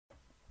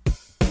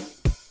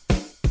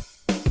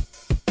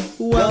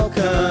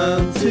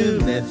Welcome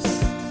to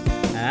Myths.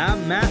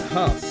 I'm Matt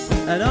Huss.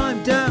 And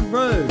I'm Dan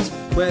Rhodes.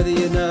 Whether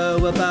you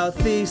know about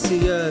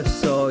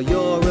Theseus or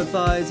you're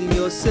revising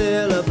your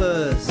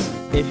syllabus.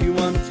 If you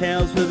want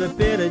tales with a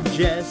bit of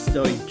jest,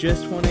 or you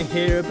just want to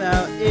hear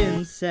about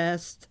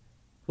incest.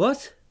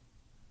 What?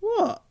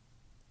 What?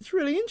 It's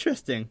really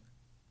interesting.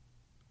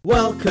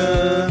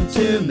 Welcome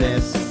to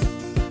Myths.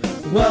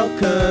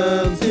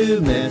 Welcome to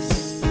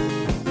Myths.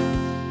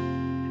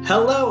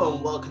 Hello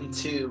and welcome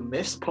to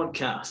Myths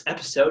Podcast,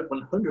 episode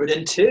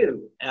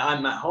 102.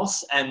 I'm Matt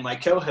Hoss and my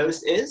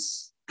co-host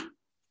is...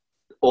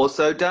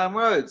 Also Dan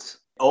Rhodes.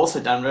 Also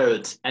Dan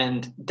Rhodes.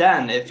 And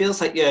Dan, it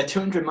feels like you're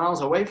 200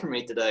 miles away from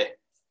me today.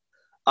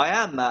 I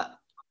am, Matt.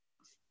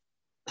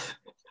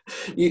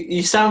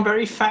 You sound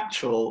very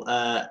factual.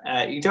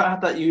 You don't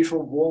have that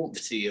usual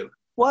warmth to you.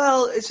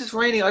 Well, it's just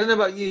raining. I don't know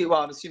about you.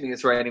 Well, I'm assuming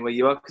it's raining where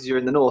you are because you're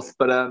in the north,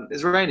 but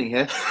it's raining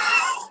here.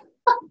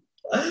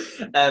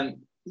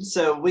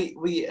 So we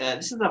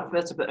this is our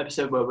first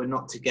episode where we're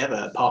not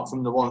together, apart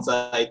from the ones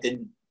that I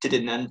did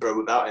in Edinburgh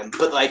without him.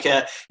 But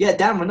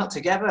Dan, we're not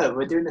together.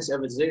 We're doing this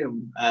over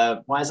Zoom.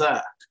 Why is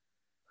that?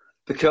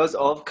 Because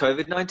of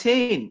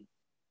COVID-19.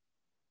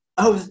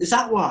 Oh, is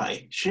that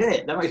why?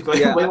 Shit, that makes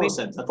way more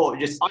sense. I thought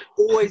I've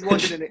always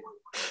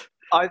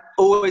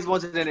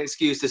wanted an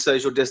excuse to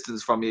social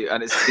distance from you,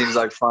 and it seems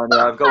like finally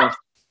I've got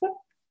one.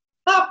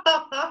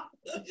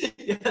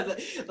 Yeah,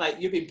 like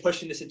you've been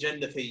pushing this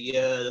agenda for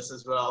years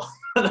as well.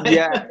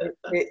 Yeah,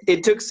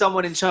 it took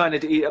someone in China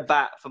to eat a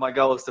bat for my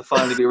goals to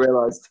finally be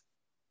realised.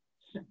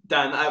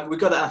 Dan, we've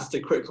got to ask the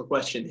critical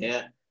question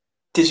here.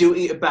 Did you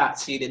eat a bat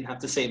so you didn't have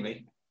to see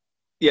me?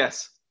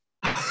 Yes.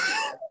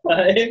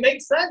 It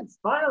makes sense.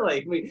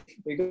 Finally, we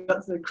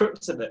got to the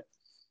crux of it.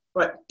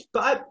 Right,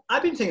 but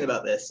I've been thinking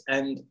about this,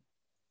 and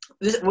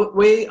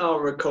we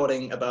are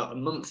recording about a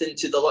month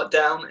into the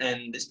lockdown,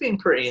 and it's been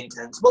pretty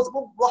intense.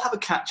 We'll have a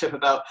catch up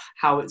about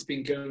how it's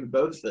been going with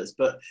both of us.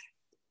 But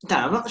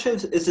Dan, I'm not sure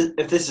if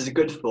this is a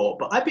good thought,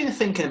 but I've been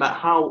thinking about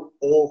how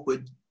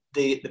awkward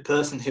the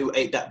person who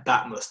ate that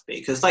bat must be,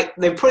 because like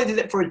they probably did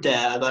it for a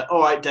dare. Like,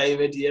 all right,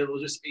 David, yeah,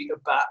 we'll just eat a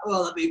bat.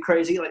 Oh, that'd be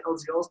crazy, like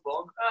Ozzy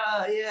Osbourne.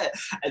 Yeah,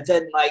 and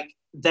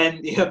then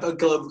you have a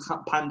global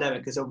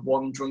pandemic because of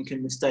one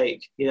drunken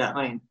mistake. You know what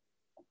I mean?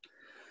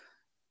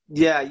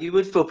 Yeah, you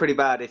would feel pretty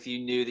bad if you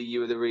knew that you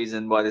were the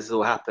reason why this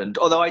all happened.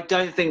 Although I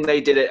don't think they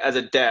did it as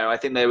a dare. I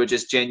think they were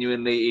just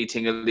genuinely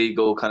eating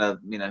illegal kind of,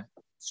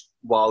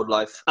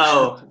 wildlife.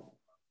 Oh,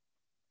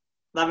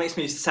 that makes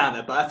me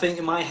sadder. But I think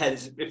in my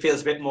head it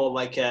feels a bit more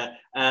like a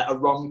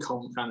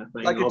rom-com kind of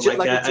thing, like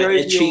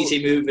a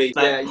cheesy movie.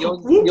 Yeah, you're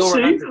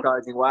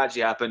romanticizing what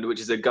actually happened,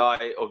 which is a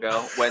guy or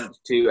girl went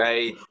to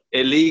a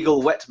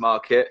illegal wet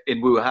market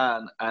in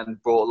Wuhan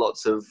and brought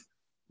lots of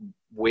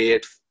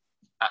weird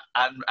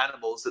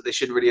animals that they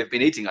shouldn't really have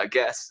been eating, I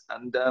guess.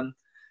 And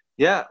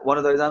one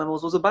of those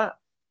animals was a bat.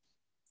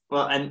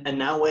 Well, and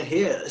now we're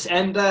here,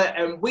 and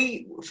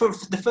we for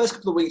the first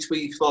couple of weeks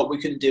we thought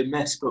we couldn't do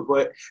Myths, but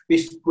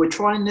we're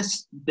trying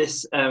this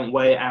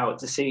way out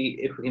to see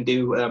if we can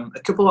do a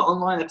couple of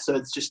online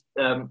episodes just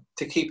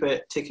to keep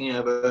it ticking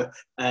over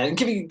and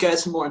give you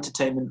guys some more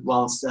entertainment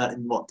whilst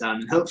in lockdown.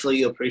 And hopefully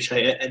you'll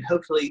appreciate it, and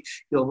hopefully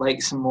you'll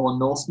like some more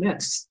Norse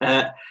myths.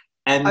 Dan,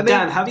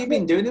 have you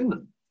been doing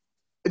them?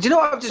 Do you know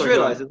what I've just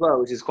realised as well,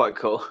 which is quite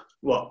cool?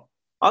 What?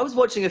 I was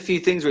watching a few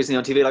things recently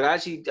on TV. Like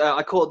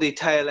I caught the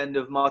tail end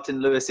of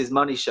Martin Lewis's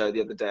Money Show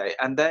the other day,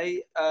 and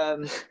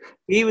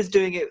he was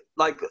doing it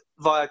like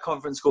via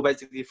conference call,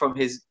 basically from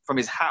his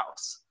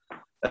house.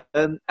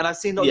 And I've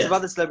seen lots of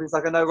other celebrities.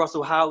 Like I know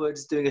Russell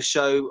Howard's doing a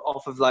show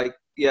off of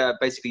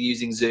basically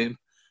using Zoom.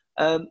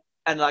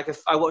 And like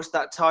if I watched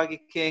that Tiger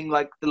King,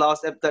 like the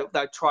last episode,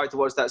 I tried to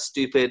watch that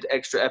stupid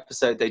extra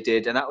episode they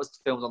did, and that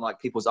was filmed on like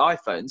people's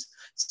iPhones.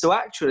 So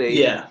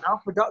actually, our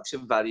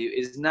production value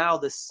is now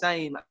the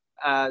same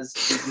as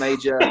these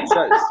major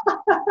shows.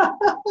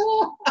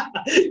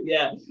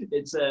 Yeah,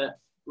 it's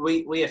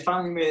we have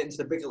finally made it into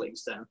the bigger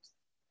leagues now.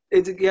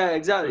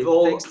 Exactly.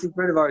 Thanks to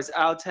coronavirus,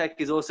 our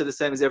tech is also the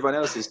same as everyone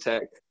else's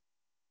tech.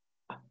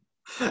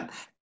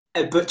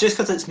 But just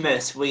because it's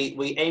Myths,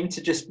 we aim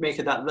to just make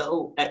it that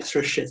little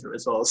extra shitter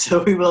as well.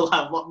 So we will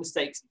have a lot of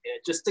mistakes in here,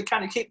 just to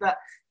kind of keep that.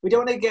 We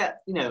don't want to get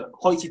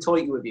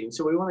hoity-toity with you,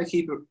 so we want to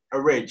keep it a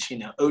ridge,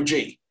 OG.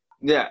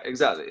 Yeah,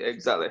 exactly.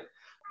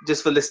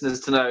 Just for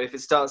listeners to know, if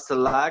it starts to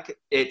lag,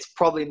 it's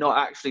probably not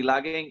actually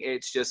lagging.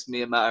 It's just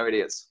me and Matt are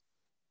idiots.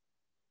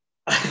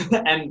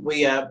 And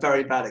we are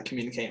very bad at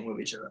communicating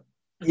with each other.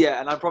 Yeah,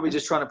 and I'm probably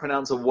just trying to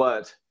pronounce a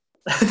word.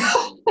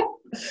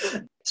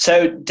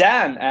 So,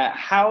 Dan,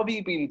 how have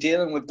you been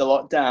dealing with the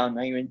lockdown?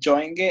 Are you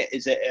enjoying it?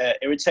 Is it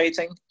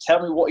irritating?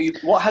 Tell me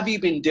what have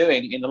you been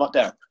doing in the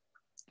lockdown?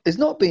 It's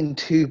not been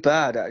too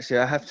bad, actually,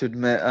 I have to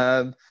admit.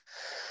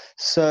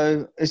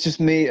 So it's just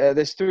me.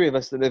 There's three of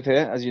us that live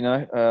here, as you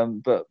know.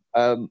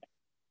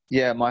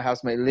 My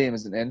housemate Liam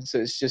isn't in, so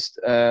it's just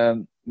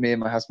me and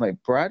my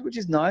housemate Brad, which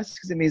is nice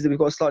because it means that we've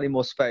got slightly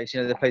more space.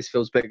 The place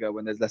feels bigger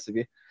when there's less of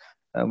you.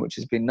 which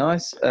has been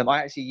nice. I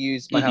actually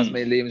used my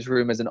housemate Liam's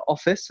room as an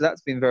office, so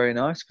that's been very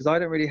nice because I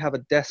don't really have a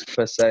desk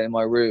per se in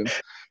my room.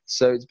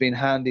 So it's been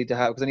handy to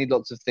have because I need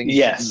lots of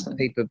things, and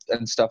paper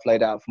and stuff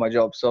laid out for my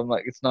job. So I'm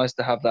like, it's nice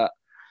to have that.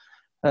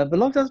 But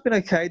lockdown's been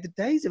okay. The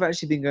days have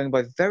actually been going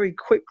by very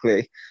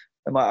quickly.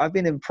 I've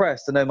been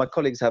impressed. I know my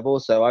colleagues have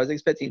also. I was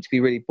expecting it to be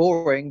really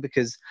boring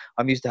because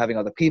I'm used to having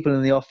other people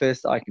in the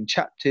office that I can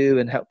chat to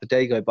and help the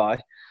day go by.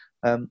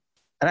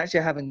 And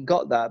actually, I haven't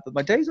got that. But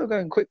my days are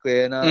going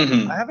quickly, and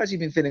I have actually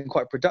been feeling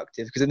quite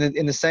productive because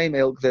in the same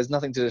ilk, there's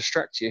nothing to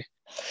distract you.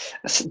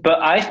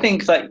 But I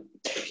think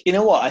you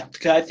know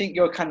what? I think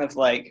you're kind of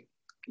like,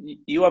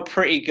 you are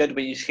pretty good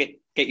when you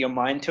get your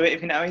mind to it,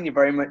 if you know what I mean. You're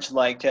very much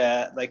like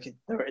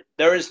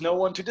there is no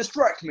one to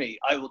distract me.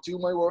 I will do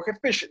my work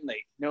efficiently.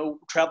 No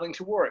traveling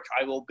to work.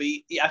 I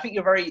think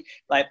you're very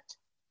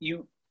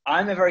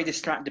I'm a very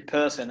distracted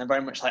person. I'm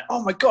very much like,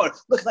 oh my God,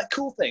 look at that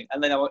cool thing.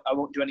 And then I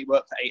won't do any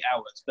work for 8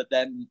 hours. But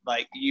then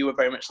like you are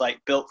very much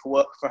like built for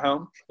work for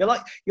home. You're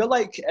like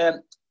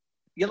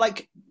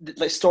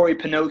story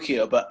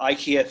Pinocchio, but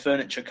IKEA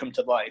furniture come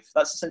to life.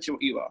 That's essentially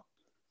what you are.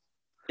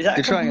 Is that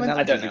You're trying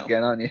I don't know.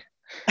 Again, aren't you?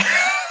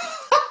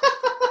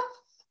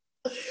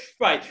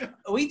 Right.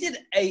 We did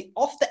a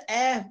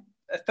off-the-air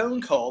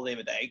phone call the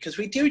other day because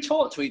we do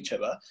talk to each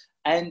other,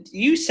 and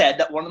you said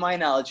that one of my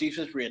analogies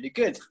was really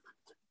good.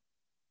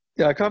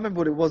 Yeah, I can't remember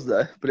what it was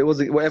though, but it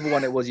was whatever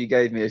one it was you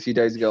gave me a few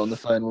days ago on the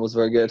phone was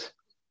very good.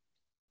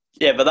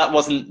 Yeah, but that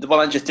wasn't the one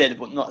I just did,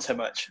 but not so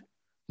much.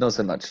 Not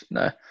so much,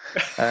 no.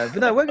 But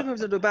no, working from home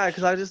is not bad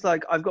because I just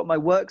like I've got my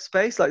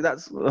workspace, like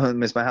I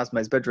miss my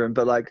housemate's bedroom,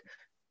 but like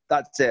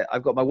that's it.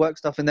 I've got my work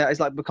stuff in there. It's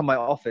like become my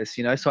office,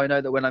 you know. So I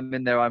know that when I'm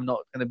in there, I'm not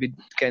going to be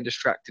getting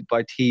distracted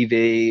by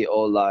TV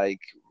or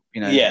like,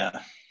 you know. Yeah.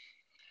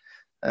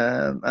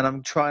 And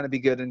I'm trying to be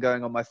good and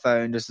going on my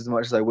phone just as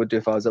much as I would do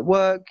if I was at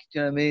work.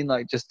 You know what I mean?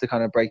 Like just to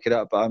kind of break it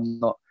up. But I'm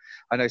not.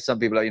 I know some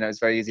people are. You know,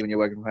 it's very easy when you're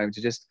working from home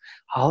to just,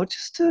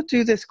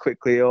 do this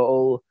quickly,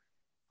 or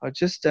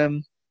just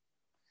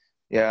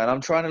yeah. And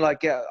I'm trying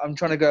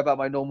to go about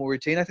my normal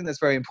routine. I think that's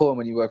very important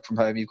when you work from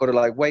home. You've got to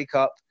like wake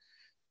up,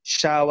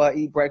 shower,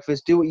 eat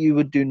breakfast, do what you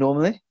would do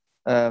normally.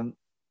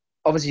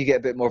 Obviously, you get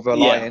a bit more of a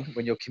lie-in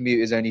when your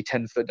commute is only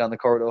 10 foot down the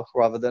corridor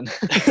rather than.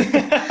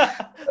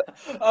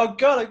 Oh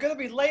God, I'm gonna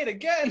be late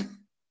again.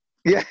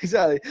 Yeah,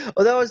 exactly.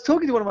 Although I was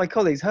talking to one of my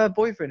colleagues, her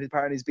boyfriend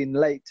apparently has been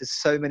late to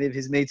so many of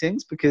his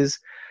meetings because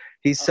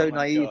he's so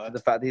naive to the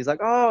fact that he's like,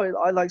 oh,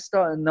 I like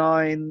start at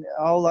 9.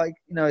 I'll like,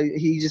 you know,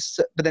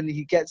 but then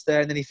he gets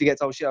there and then he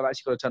forgets, oh shit, I've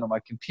actually got to turn on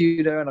my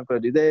computer and I've got to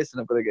do this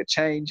and I've got to get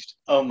changed.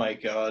 Oh my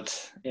God.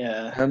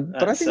 Yeah.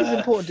 But I think it's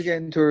important to get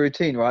into a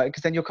routine, right?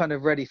 Because then you're kind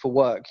of ready for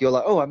work. You're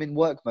like, oh, I'm in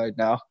work mode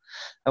now.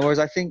 And whereas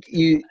I think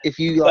if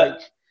you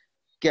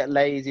get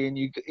lazy and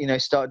you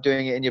start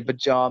doing it in your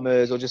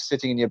pajamas or just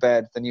sitting in your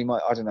bed, then you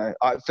might, I don't know.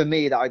 For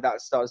me,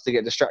 that starts to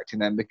get distracting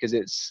then because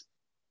it's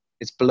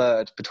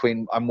blurred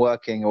between I'm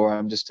working or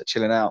I'm just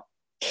chilling out.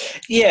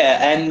 Yeah,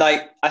 and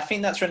like I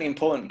think that's really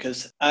important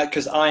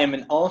because I am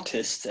an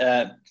artist,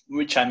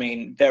 which I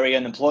mean very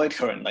unemployed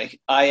currently.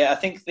 I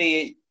think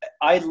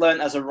I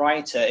learned as a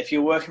writer, if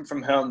you're working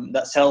from home,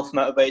 that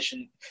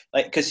self-motivation,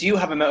 like because you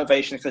have a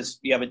motivation because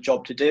you have a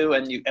job to do,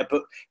 and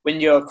but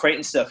when you're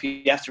creating stuff,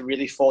 you have to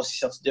really force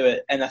yourself to do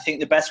it. And I think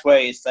the best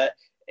way is that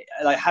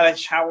like have a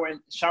shower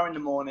in the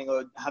morning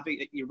or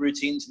having your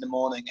routines in the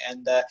morning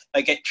and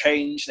like get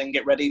changed and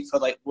get ready for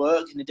like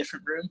work in a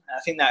different room. And I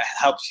think that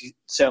helps you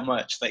so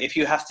much. Like if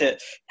you have to,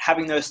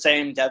 having those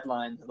same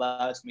deadlines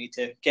allows me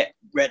to get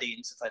ready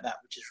and stuff like that,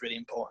 which is really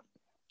important.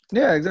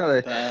 Yeah,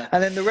 exactly.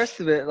 And then the rest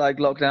of it, like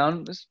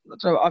lockdown,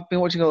 I've been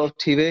watching a lot of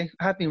TV.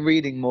 I have been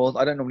reading more.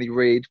 I don't normally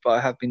read, but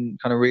I have been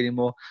kind of reading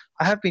more.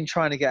 I have been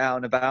trying to get out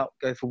and about,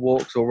 go for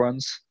walks or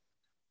runs.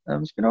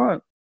 It's been all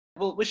right.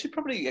 Well, we should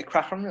probably get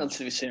crack on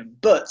relatively soon.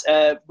 But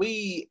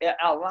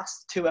our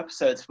last 2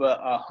 episodes were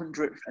our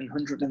 100th and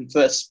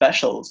 101st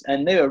specials,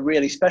 and they were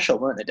really special,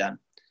 weren't they, Dan?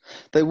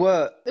 They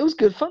were. It was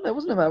good fun, though,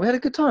 wasn't it, man? We had a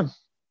good time.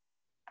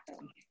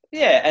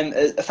 Yeah,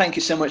 and thank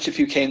you so much if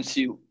you came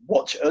to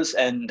watch us,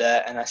 and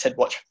I said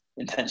watch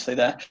intentionally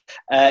there.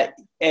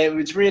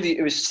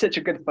 It was such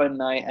a good fun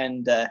night,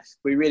 and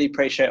we really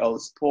appreciate all the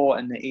support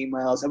and the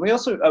emails. And we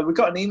also we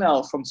got an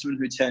email from someone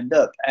who turned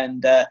up,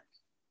 and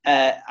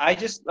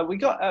we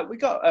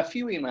got a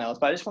few emails,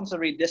 but I just wanted to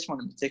read this one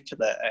in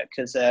particular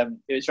because it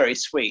was very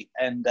sweet.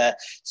 And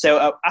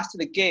so after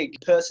the gig,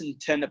 the person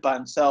turned up by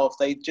himself.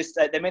 They just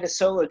they made a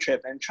solo trip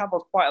and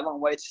traveled quite a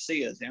long way to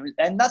see us.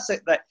 And that's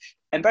it.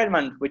 And bear in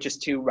mind, we're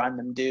just 2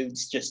 random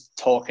dudes just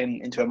talking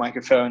into a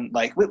microphone.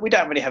 Like we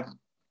don't really have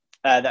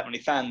that many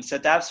fans, so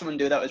to have someone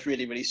do that was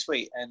really, really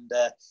sweet. And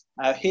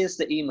here's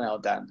the email,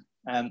 Dan.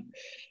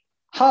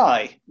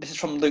 Hi, this is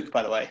from Luke,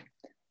 by the way.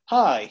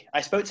 Hi,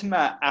 I spoke to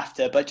Matt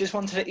after, but just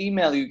wanted to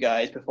email you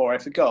guys before I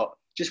forgot.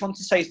 Just wanted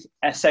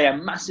to say a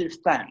massive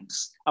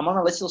thanks. I'm on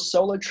a little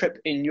solo trip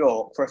in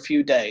York for a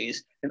few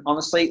days, and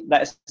honestly,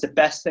 that is the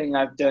best thing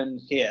I've done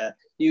here.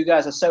 You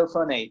guys are so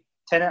funny.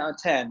 10 out of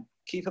 10.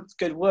 keep up the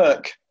good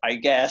work, I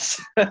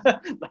guess.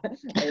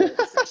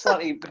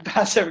 Slightly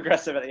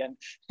passive-aggressive at the end.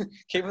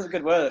 Keep up the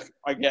good work,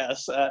 I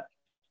guess.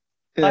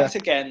 Thanks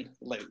again,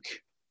 Luke.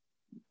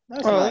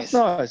 That's nice. That's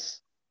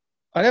nice.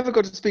 I never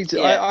got to speak to...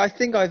 Yeah. I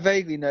think I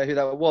vaguely know who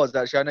that was,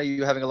 actually. I know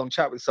you were having a long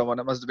chat with someone.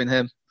 It must have been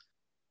him.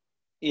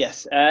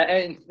 Yes.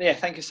 And yeah,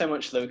 thank you so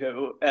much, Luke.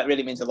 It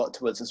really means a lot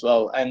to us as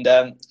well. And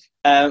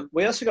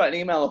we also got an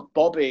email of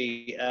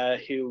Bobby,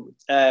 who...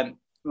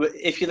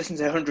 if you listen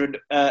to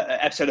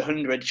episode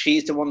 100,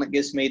 she's the one that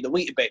gives me the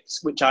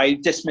Weetabix, which I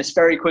dismissed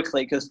very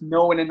quickly because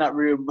no one in that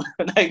room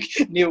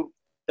knew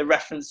the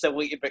reference to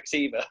Weetabix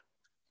either.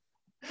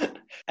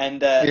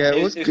 And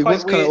it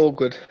was kind of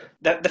awkward.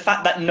 The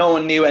fact that no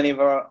one knew any of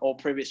our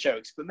previous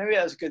jokes, but maybe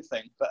that was a good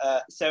thing. But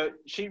so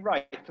she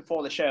writes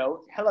before the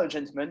show, "Hello,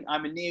 gentlemen.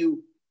 I'm a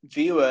new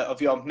viewer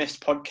of your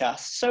missed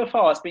podcast. So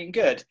far, it's been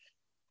good.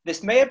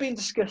 This may have been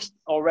discussed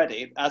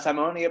already, as I'm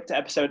only up to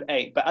episode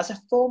 8, but as a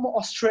former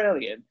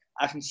Australian,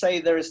 I can say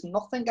there is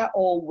nothing at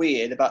all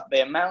weird about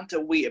the amount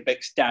of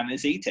Weetabix Dan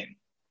is eating."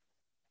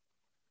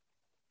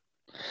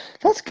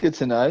 That's good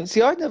to know.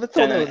 See, I never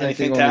thought there was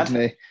anything wrong with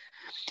me.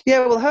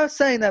 Yeah, well, her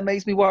saying that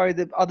makes me worry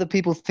that other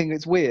people think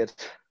it's weird.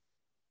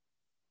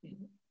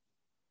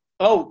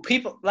 Oh,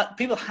 people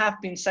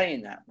have been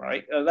saying that,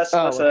 right? That's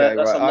a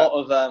lot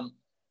of...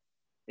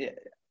 yeah.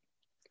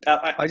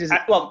 I just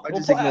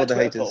ignore the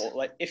haters.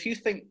 Like, if you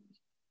think...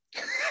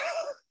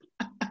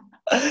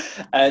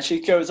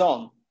 she goes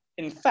on.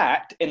 In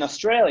fact, in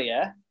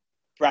Australia,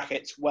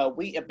 brackets, where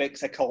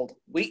Weetabix are called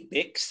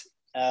Weet-Bix,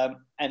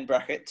 end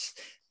brackets,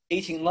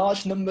 eating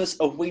large numbers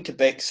of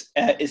Weetabix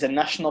is a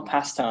national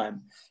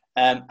pastime,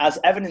 as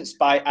evidenced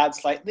by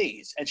ads like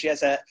these. And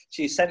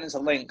she sent us a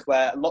link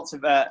where lots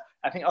of, I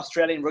think,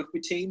 Australian rugby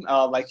team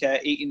are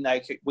eating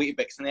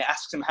Weetabix, and they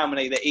ask them how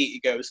many they eat. He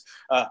goes,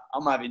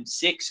 "I'm having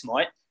 6,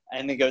 mate."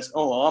 And he goes,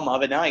 "Oh, I'm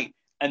having 8."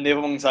 And the other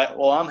one's like,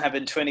 "Well, I'm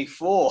having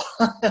 24.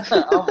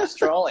 I'm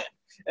Australian."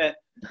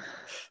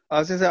 I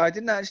was going to say, I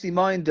didn't actually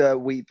mind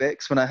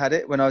Weet-Bix when I had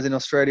it when I was in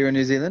Australia and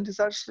New Zealand. It's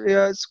actually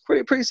it's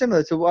pretty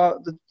similar to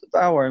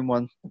our own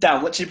one.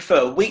 Dan, what do you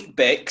prefer,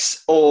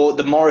 Weet-Bix or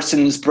the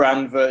Morrison's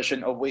brand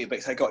version of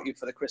Weet-Bix I got you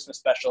for the Christmas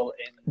special?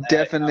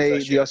 Definitely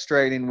the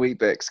Australian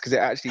Weet-Bix, because it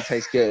actually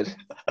tastes good.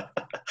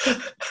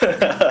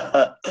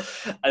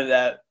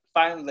 And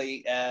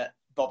finally,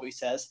 Bobby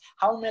says,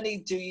 "How many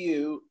do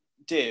you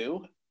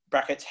do?"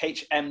 Brackets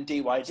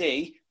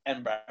HMDYD.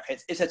 End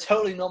brackets. It's a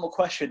totally normal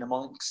question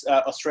amongst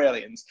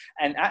Australians,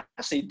 and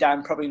actually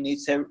Dan probably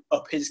needs to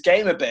up his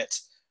game a bit.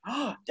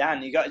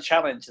 Dan, you got a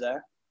challenge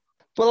there.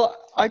 Well,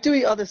 I do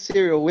eat other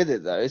cereal with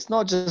it though. It's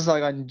not just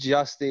like I'm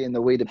just eating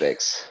the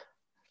Weetabix.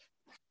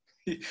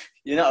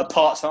 You're not a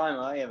part-timer,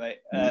 are you, mate?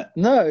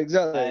 No,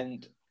 exactly.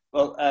 And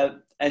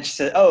she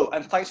said, "Oh,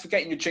 and thanks for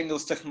getting your jingle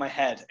stuck in my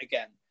head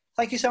again."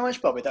 Thank you so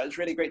much, Bobby. That was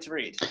really great to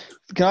read.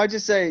 Can I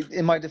just say,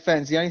 in my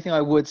defence, the only thing I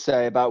would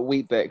say about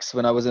Weet-Bix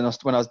when I was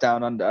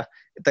down under,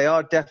 they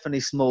are definitely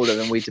smaller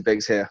than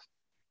Weetabix here.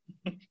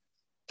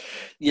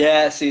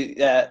 Yeah. See,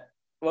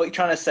 what you're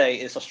trying to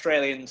say is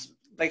Australians,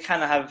 they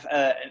kind of have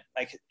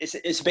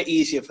it's a bit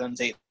easier for them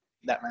to eat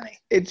that many.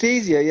 It's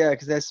easier, yeah,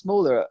 because they're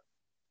smaller.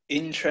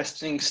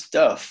 Interesting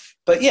stuff.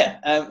 But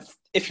yeah,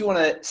 if you want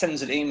to send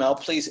us an email,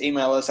 please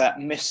email us at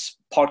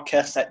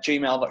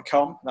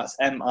misspodcast@gmail.com. That's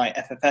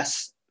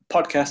MIFFS.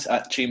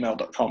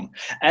 podcast@gmail.com,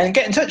 and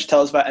get in touch.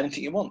 Tell us about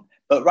anything you want.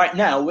 But right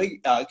now we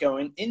are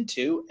going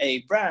into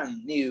a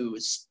brand new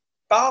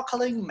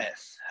sparkling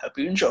myth. Hope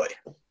you enjoy.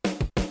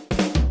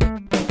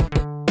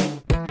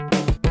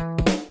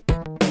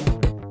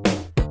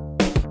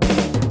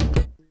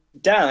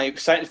 Dan, are you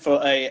excited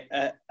for a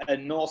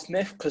Norse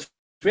myth? Because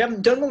we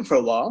haven't done one for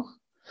a while.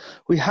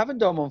 We haven't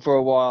done one for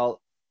a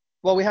while.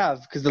 Well, we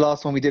have, because the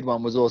last one we did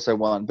one was also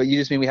one. But you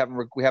just mean we haven't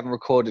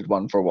recorded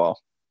one for a while.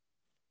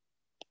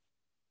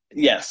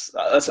 Yes,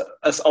 that's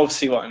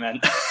obviously what I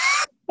meant.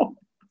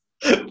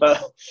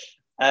 But,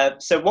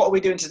 so what are we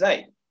doing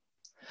today?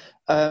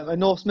 A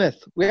Norse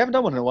myth. We haven't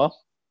done one in a while.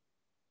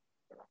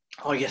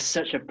 Oh, you're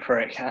such a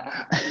prick.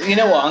 You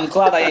know what? I'm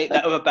glad I ate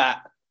that other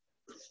bat.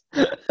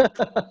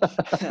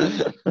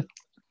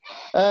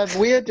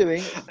 We are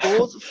doing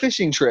Thor's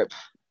fishing trip.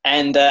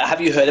 And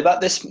have you heard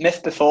about this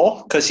myth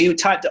before? Because you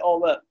typed it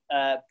all up,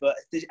 but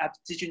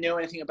did you know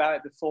anything about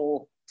it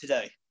before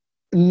today?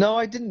 No,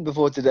 I didn't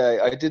before today.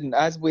 I didn't,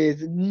 as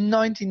with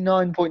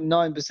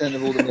 99.9%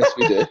 of all the myths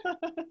we do.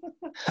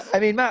 I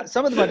mean, Matt,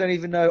 some of them I don't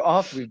even know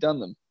after we've done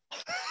them.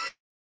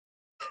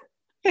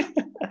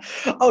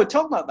 Oh,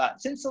 talking about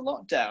that, since the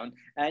lockdown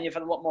and you've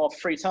had a lot more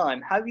free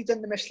time, have you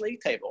done the Myth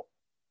League table?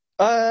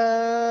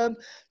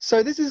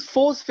 So this is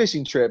Thor's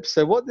fishing trip.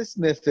 So what this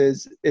myth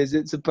is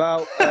it's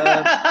about...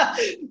 Dan,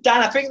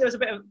 I think there's a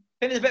bit of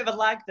a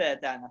lag there,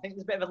 Dan. I think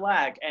there's a bit of a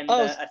lag. And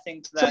I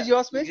think that did you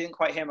ask me? You didn't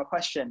quite hear my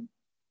question.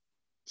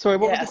 Sorry,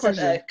 what was the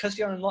question? Because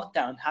you're in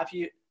lockdown, have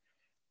you...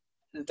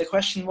 The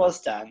question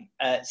was, Dan,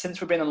 since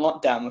we've been in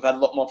lockdown, we've had a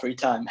lot more free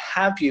time.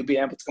 Have you been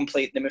able to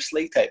complete the Myth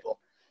League table?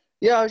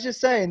 Yeah, I was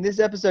just saying, this is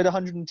episode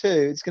 102.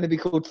 It's going to be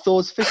called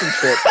Thor's fishing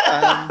trip.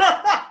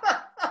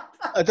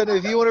 I don't know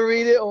if you want to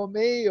read it or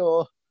me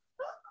or.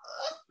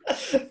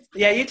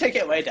 Yeah, you take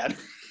it away, Dan.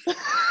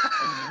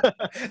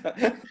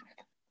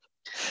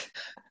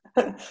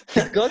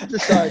 The gods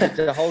decided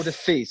to hold a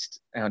feast.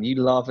 Hang on,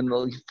 you laughing?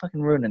 You're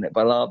fucking ruining it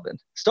by laughing.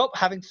 Stop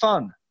having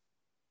fun.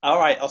 All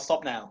right, I'll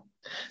stop now.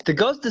 The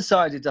gods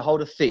decided to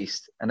hold a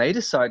feast, and they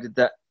decided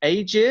that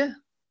Aegir,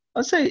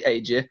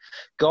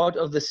 god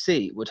of the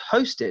sea, would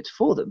host it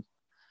for them.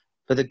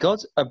 But the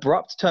god's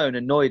abrupt tone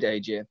annoyed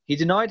Aegir. He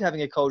denied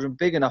having a cauldron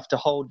big enough to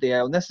hold the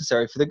ale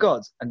necessary for the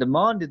gods, and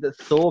demanded that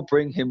Thor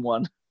bring him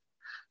one.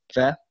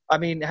 Fair. I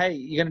mean, hey,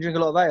 you're going to drink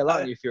a lot of ale,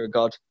 aren't you, if you're a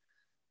god?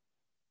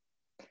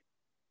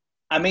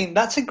 I mean,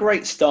 that's a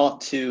great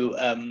start to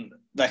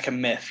like a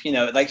myth, you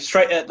know, like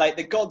straight, like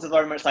the gods are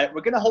very much like, we're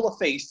going to hold a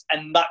feast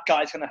and that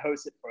guy's going to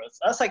host it for us.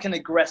 That's like an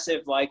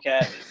aggressive, like,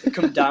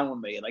 come down with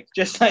me. Like,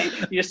 just like,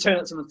 you just turn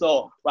up to someone's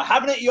door, we're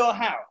having it at your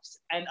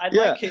house. And I'd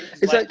like it,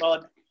 it's like,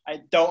 well,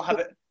 I don't have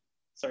it.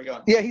 Sorry, go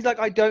on. Yeah, he's like,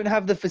 I don't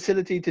have the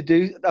facility to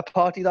do a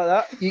party like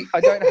that.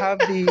 I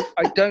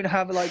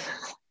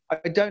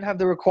don't have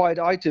the required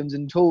items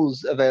and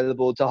tools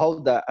available to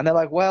hold that. And they're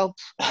like, well,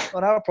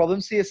 not our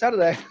problem. See you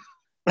Saturday.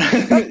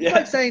 That's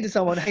like saying to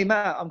someone, hey,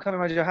 Matt, I'm coming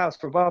around to your house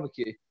for a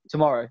barbecue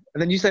tomorrow.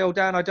 And then you say, oh,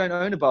 Dan, I don't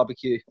own a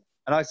barbecue.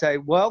 And I say,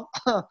 well,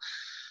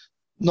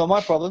 not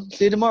my problem.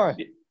 See you tomorrow.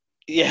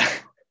 Yeah.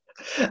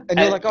 And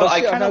you're like, oh,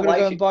 shit, I'm now going to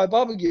go and buy a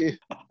barbecue.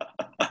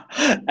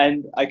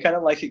 And I kind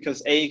of like it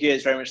because Aegir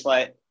is very much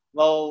like,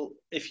 well,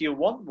 if you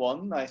want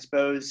one, I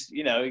suppose,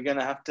 you know, you're going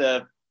to have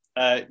to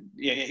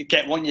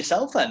get one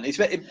yourself then. He's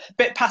a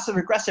bit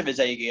passive-aggressive as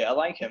Aegir. I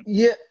like him.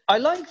 Yeah, I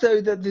like,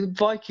 though, that the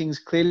Vikings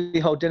clearly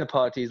hold dinner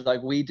parties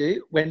like we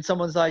do. When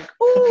someone's like,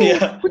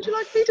 oh, would you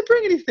like me to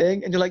bring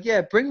anything? And you're like,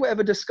 yeah, bring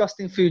whatever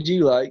disgusting food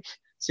you like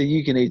so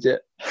you can eat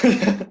it.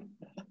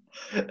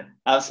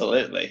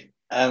 Absolutely.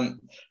 And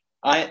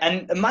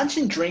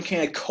imagine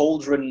drinking a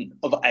cauldron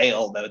of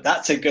ale, though.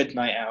 That's a good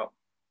night out.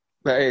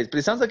 That is, but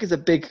it sounds like it's a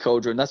big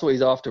cauldron. That's what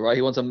he's after, right?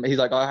 He's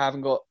like, I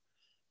haven't got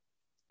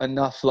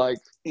enough, like,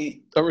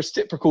 a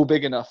reciprocal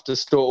big enough to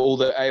store all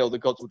the ale the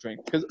gods will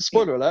drink. Because,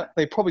 spoiler alert,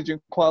 they probably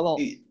drink quite a lot.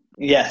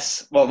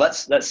 Yes. Well,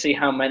 let's see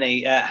how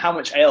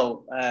much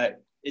ale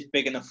is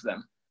big enough for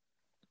them.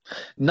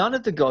 None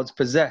of the gods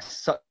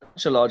possessed such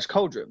a large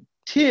cauldron.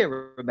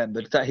 Tyr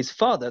remembered that his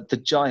father, the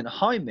giant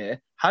Hymir,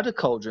 had a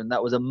cauldron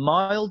that was a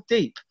mile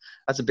deep.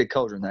 That's a big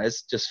cauldron, that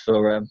is, just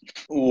for...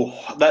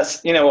 that's,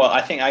 you know what,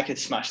 I think I could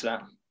smash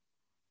that.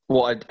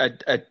 What,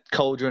 a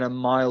cauldron a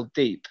mile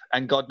deep?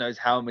 And God knows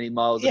how many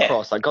miles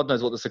across. Like, God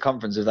knows what the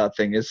circumference of that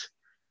thing is.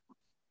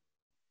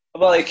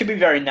 Well, it could be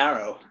very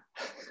narrow.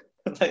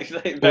 Very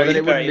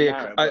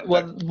narrow.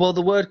 Well,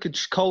 the word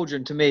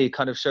cauldron, to me,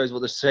 kind of shows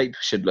what the shape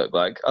should look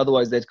like.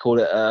 Otherwise, they'd call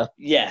it a...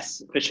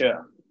 Yes, for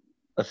sure.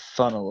 A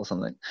funnel or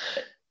something.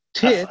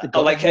 Tyr, the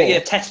god of war,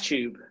 a test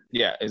tube.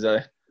 Yeah,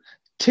 exactly.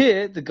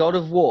 Tyr, the god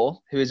of war,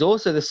 who is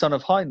also the son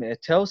of Hymir,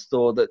 tells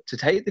Thor that to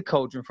take the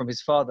cauldron from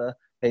his father,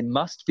 they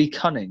must be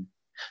cunning.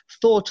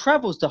 Thor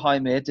travels to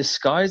Hymir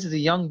disguised as a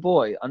young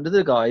boy under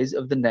the guise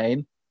of the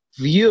name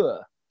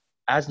Veur,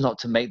 as not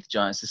to make the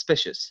giant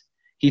suspicious.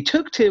 He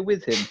took Tyr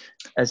with him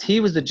as he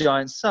was the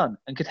giant's son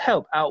and could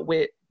help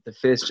outwit the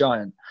fierce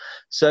giant.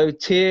 So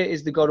Tyr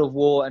is the god of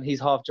war and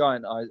he's half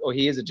giant, or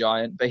he is a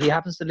giant, but he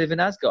happens to live in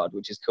Asgard,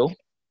 which is cool.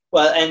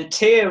 Well, and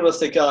Tyr was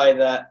the guy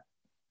that...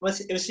 Was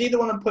he the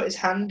one that put his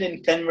hand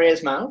in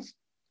Fenrir's mouth?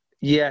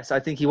 Yes, I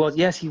think he was.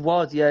 Yes, he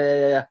was.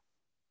 Yeah.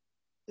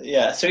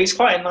 Yeah, so he's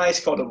quite a nice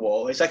god of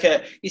war.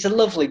 He's a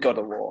lovely god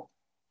of war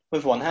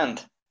with one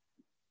hand.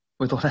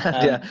 With one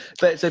hand, yeah.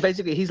 But so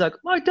basically, he's like,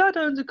 my dad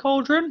owns a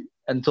cauldron,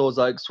 and Thor's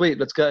like, sweet,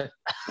 let's go.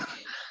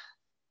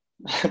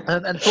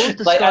 and Thor's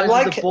disguised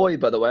as a boy,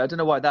 by the way. I don't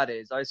know why that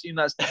is. I assume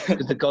that's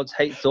because the gods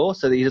hate Thor,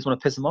 so that he doesn't want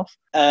to piss them off.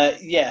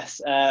 Yes,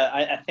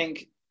 I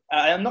think.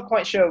 I'm not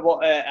quite sure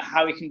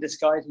how he can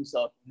disguise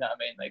himself. You know what I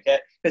mean?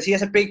 Like, because he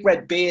has a big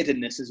red beard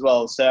in this as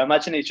well. So I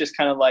imagine he's just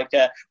kind of like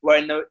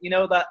wearing that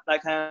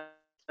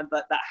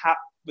hat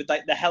with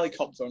like the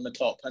helicopter on the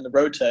top and the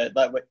rotor,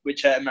 like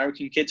which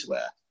American kids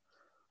wear.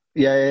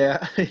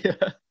 Yeah.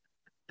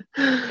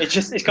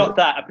 It's got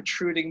that, a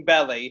protruding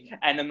belly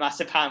and a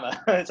massive hammer.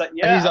 It's like,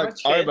 yeah. And he's like,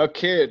 I'm a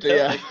kid. Totally.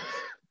 Yeah.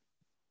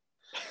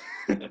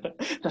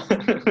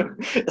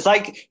 It's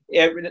like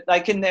in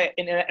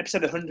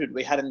episode 100,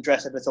 we had him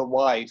dress up as a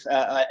wife,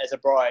 as a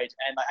bride,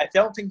 and I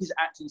don't think his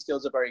acting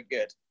skills are very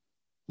good.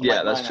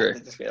 Yeah, that's true.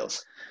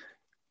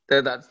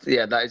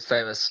 That is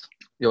famous.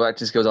 Your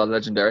acting skills are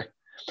legendary.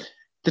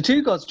 The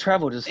two gods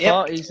travelled as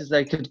far east as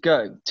they could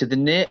go, to the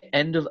near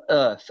end of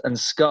earth and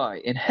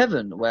sky, in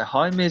heaven, where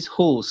Hymir's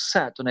hall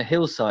sat on a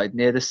hillside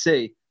near the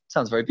sea.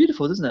 Sounds very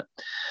beautiful, doesn't it?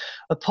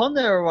 Upon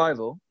their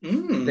arrival,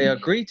 they are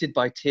greeted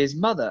by Tyr's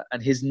mother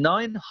and his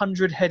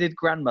 900-headed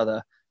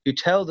grandmother, who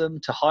tell them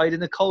to hide in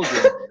the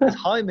cauldron, as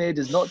Hymir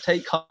does not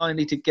take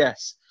kindly to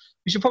guests.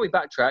 We should probably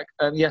backtrack.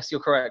 Yes,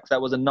 you're correct.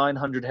 That was a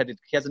 900-headed...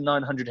 He has a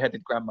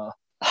 900-headed grandma.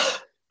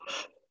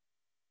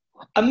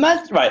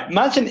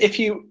 Imagine if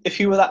you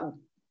were that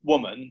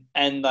woman,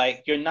 and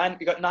like you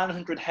got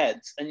 900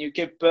 heads, and you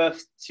give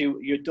birth to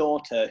your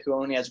daughter who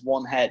only has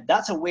one head.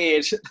 That's a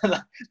weird.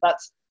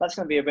 that's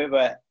going to be a bit of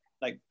a,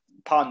 like,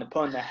 pardon the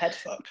pun, a head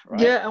fuck,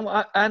 right? Yeah,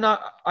 and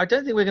I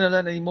don't think we're going to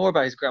learn any more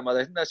about his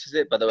grandmother. I think that's just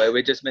it, by the way.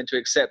 We're just meant to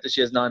accept that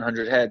she has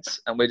 900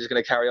 heads, and we're just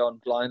going to carry on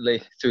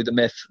blindly through the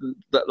myth,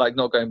 like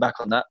not going back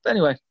on that. But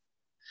anyway.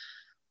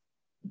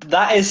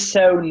 That is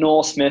so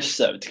Norse myth,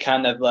 though, to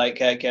kind of like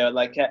go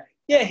like,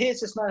 yeah,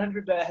 here's this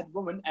 900 head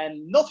woman,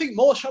 and nothing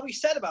more shall be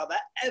said about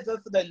that ever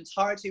for the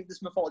entirety of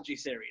this mythology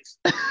series.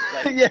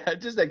 Like, yeah,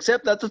 just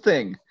accept that's a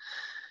thing.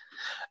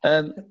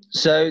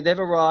 So they've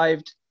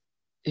arrived.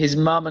 His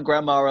mum and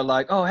grandma are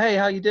like, "Oh, hey,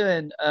 how you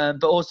doing?"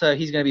 But also,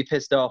 he's going to be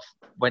pissed off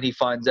when he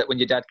finds out, when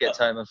your dad gets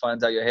home and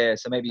finds out you're here.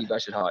 So maybe you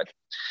guys should hide.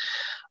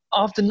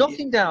 After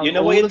knocking down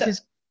all of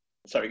his,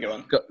 sorry, go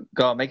on.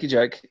 Go on, make your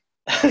joke.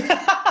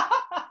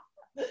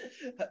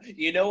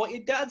 You know what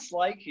your dad's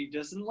like. He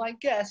doesn't like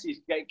guests. He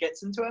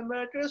gets into a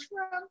murderous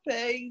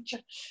rampage.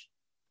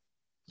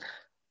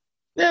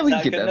 Yeah, we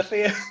can get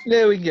them.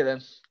 Yeah, we can get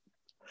them.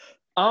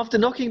 After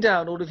knocking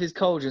down all of his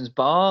cauldrons,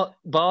 bar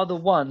the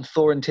one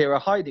Thor and Tyr are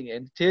hiding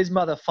in, Tyr's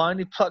mother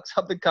finally plucks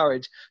up the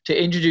courage to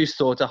introduce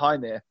Thor to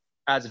Heimir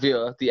as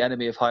Vur, the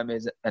enemy of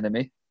Heimir's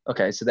enemy.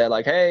 Okay, so they're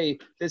like, hey,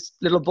 this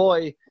little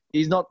boy,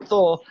 he's not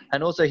Thor,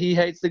 and also he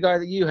hates the guy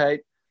that you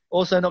hate.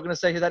 Also, not going to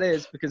say who that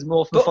is because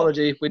Norse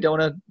mythology, we don't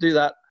want to do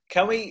that.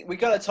 Can we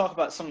got to talk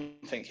about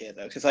something here,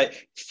 though, because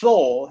like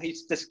Thor,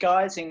 he's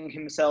disguising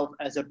himself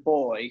as a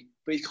boy,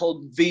 but he's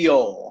called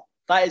Vior.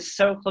 That is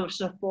so close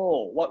to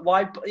Thor.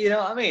 Why? You know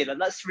what I mean? And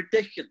that's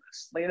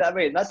ridiculous. You know what I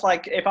mean? That's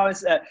like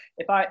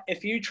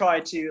if you try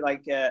to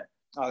like,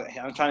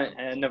 I'm trying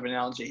another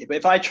analogy here, but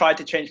if I tried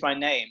to change my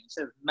name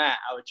instead of Matt,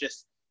 I would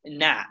just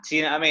Nat.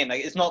 You know what I mean?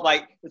 Like it's not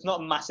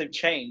a massive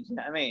change. You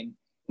know what I mean?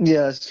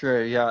 Yeah, that's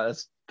true. Yeah,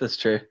 that's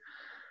true.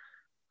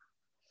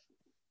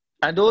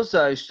 And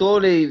also,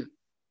 surely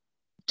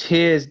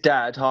Tyr's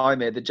dad,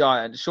 Heimir, the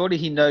giant, surely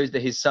he knows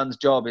that his son's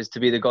job is to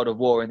be the god of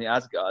war in the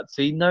Asgard.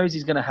 So he knows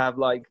he's going to have,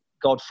 like,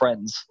 god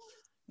friends.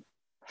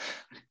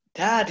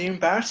 Dad, you're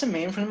embarrassing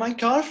me in front of my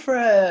god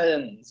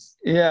friends.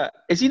 Yeah.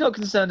 Is he not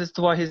concerned as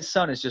to why his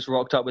son is just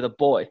rocked up with a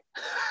boy?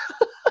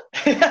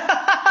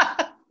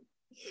 Yeah,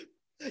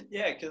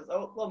 because,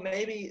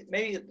 maybe,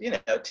 you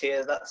know,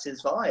 Tyr, that's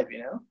his vibe,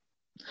 you know?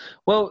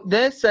 Well,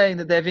 they're saying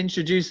that they've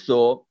introduced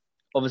Thor,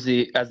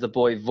 obviously as the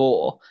boy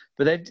Vor,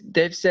 but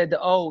they've said that,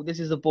 oh, this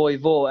is the boy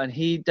Vor, and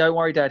don't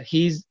worry, Dad,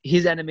 his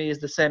enemy is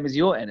the same as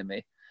your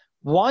enemy.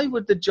 Why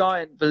would the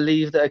giant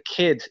believe that a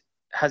kid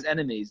has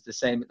enemies the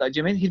same? Like, do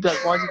you mean he'd be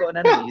like, why has he got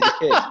an enemy? He's a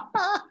kid.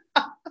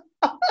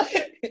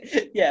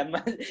 Yeah,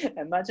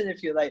 imagine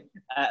if you're like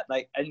at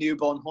like a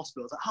newborn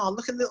hospital. It's like, oh,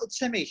 look at little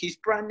Timmy. He's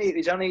brand new.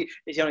 He's only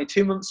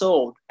 2 months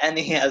old, and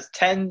he has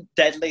 10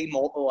 deadly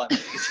mortal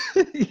enemies.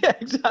 Yeah,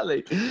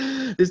 exactly.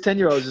 This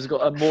 10-year-old just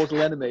got a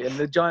mortal enemy, and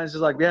the giant's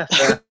just like, yeah.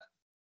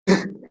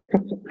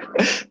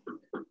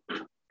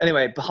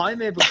 Anyway,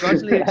 Heimir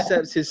begrudgingly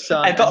accepts his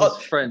son and his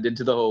friend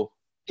into the hall.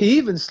 He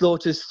even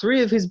slaughters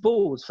 3 of his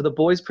bulls for the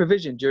boys'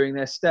 provision during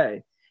their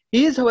stay.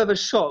 He is, however,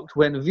 shocked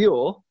when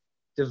Vur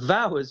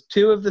devours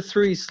 2 of the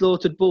 3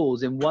 slaughtered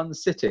bulls in one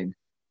sitting.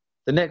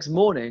 The next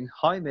morning,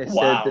 Heimir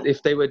said that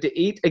if they were to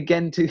eat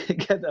again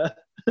together,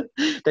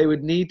 they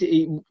would need to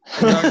eat and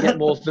go and get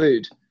more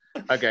food.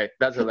 Okay,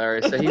 that's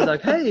hilarious. So he's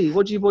like, hey,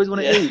 what do you boys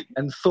want to eat?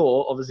 And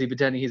Thor, obviously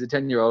pretending he's a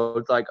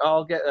 10-year-old, like,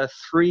 I'll get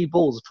 3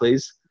 bulls,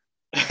 please.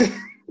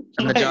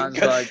 And the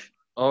giant's like,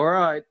 all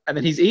right. And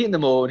then he's eating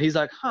them all, and he's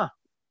like, huh.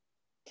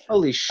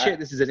 Holy shit,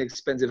 this is an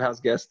expensive house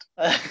guest.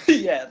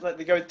 Yeah, like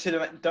they go to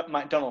the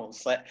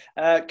McDonald's. Like,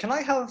 can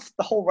I have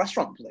the whole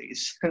restaurant,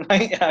 please?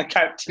 Like,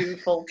 count 2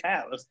 full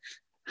cows.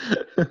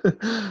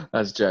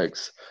 That's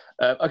jokes.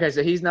 Okay,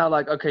 so he's now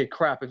like, okay,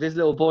 crap. If this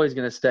little boy's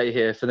going to stay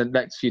here for the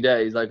next few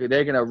days, like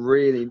they're going to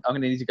I'm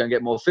going to need to go and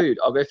get more food.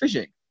 I'll go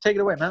fishing. Take it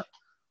away, Matt.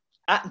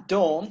 At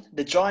dawn,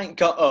 the giant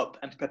got up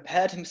and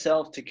prepared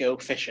himself to go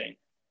fishing.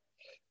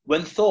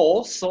 When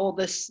Thor saw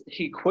this,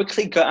 he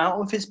quickly got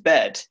out of his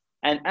bed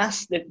and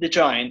asked the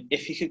giant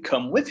if he could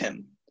come with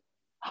him.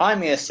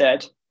 Heimir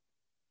said,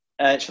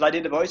 shall I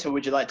do the voice, or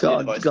would you like to do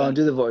the voice? Go on,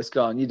 do the voice.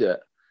 Go on, you do it.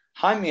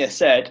 Heimir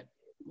said,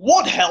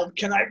 what help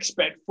can I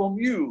expect from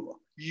you?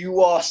 You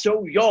are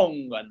so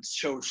young and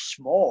so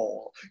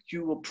small.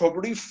 You will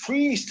probably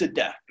freeze to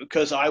death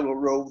because I will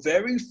row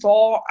very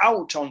far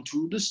out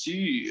onto the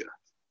sea.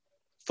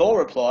 Thor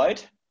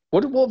replied.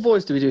 What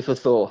voice do we do for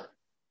Thor?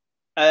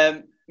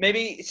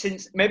 Maybe it's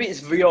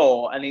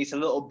Vior and he's a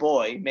little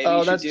boy.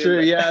 Maybe that's true.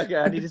 Yeah, okay.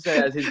 I need to say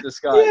it as his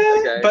disguise.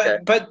 Yeah, okay,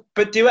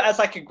 but do it as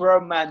like a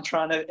grown man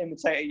trying to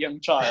imitate a young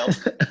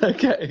child.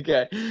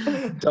 Okay.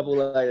 Double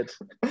layered.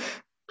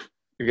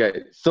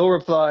 Okay. Thor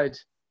replied,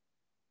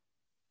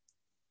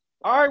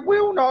 I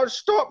will not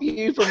stop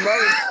you from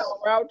rowing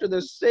out to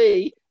the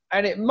sea,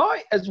 and it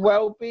might as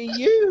well be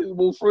you who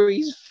will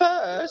freeze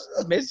first,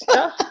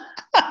 mister.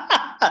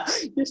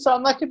 You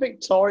sound like a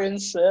Victorian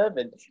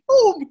servant.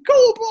 Oh,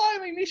 go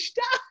blimey,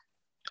 mister.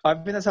 I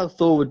think that's how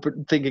Thor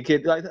would think a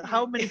kid. Like,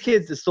 how many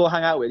kids does Thor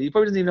hang out with? He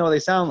probably doesn't even know what they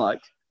sound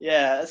like.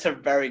 Yeah, that's a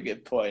very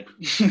good point.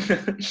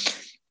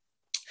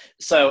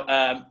 So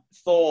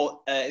Thor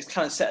is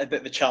kind of set a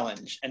bit of a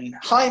challenge, and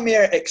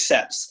Hymir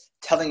accepts,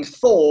 telling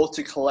Thor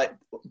to collect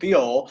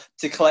Björn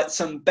to collect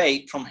some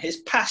bait from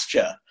his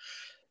pasture.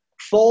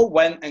 Thor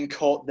went and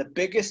caught the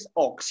biggest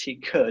ox he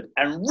could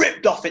and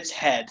ripped off its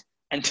head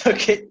and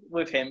took it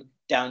with him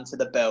down to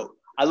the boat.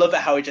 I love it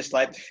how he just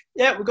like,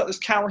 yeah, we've got this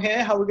cow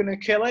here. How are we going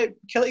to kill it?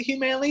 Kill it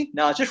humanely?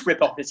 No, just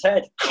rip off its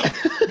head.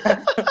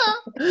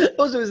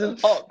 Also, it's an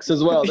ox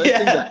as well. Those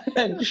things are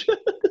hench.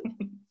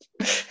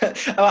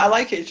 I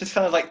like it. It just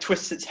kind of like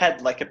twists its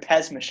head like a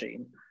Pez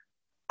machine.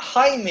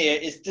 Hymir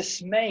is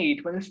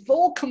dismayed when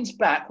Thor comes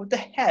back with the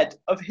head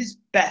of his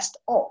best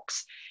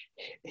ox,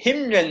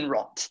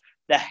 Himrenrot,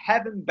 the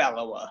Heaven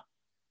Bellower.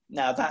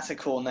 Now that's a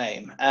cool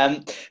name.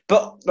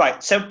 But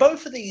right, so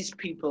both of these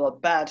people are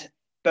bad,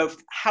 both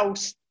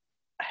house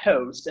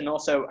host and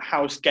also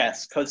house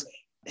guests, because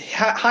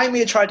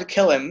Hymir tried to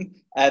kill him,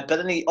 but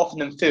then he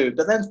offered him food.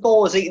 But then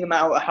Thor was eating him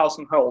out of house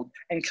and hold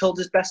and killed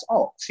his best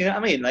ox. You know what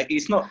I mean? Like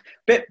he's not.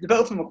 Both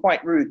of them are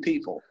quite rude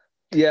people.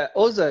 Yeah.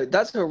 Also,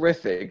 that's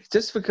horrific.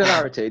 Just for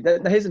clarity,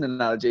 here's an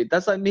analogy.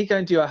 That's like me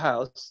going to your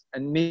house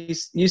and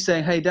you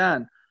saying, "Hey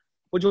Dan,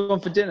 what do you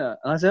want for dinner?"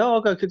 And I say, "Oh,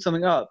 I'll go cook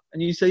something up."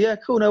 And you say, "Yeah,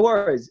 cool, no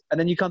worries." And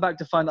then you come back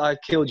to find that I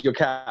killed your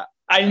cat.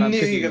 I knew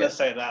you were going to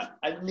say that.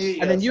 I knew you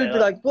were. And then you'd be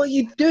like, "What are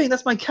you doing?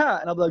 That's my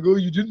cat." And I'll be like, "Oh,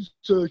 you didn't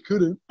say I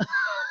couldn't."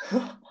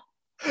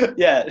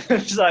 Yeah,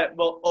 it's like,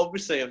 well,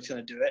 obviously I was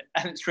going to do it,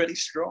 and it's really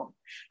strong.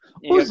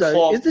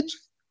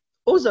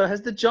 Also,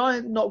 has the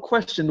giant not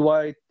questioned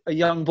why a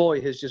young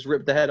boy has just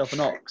ripped the head off an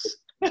ox?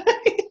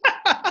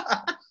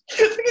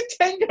 It's like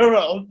a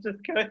 10-year-old just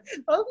going,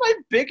 that was my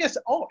biggest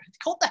ox. It's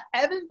called the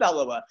Heaven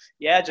Bellower.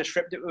 Yeah, I just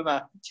ripped it with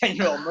my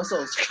 10-year-old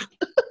muscles.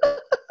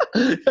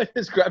 I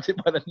just grabbed it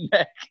by the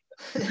neck.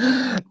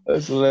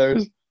 That's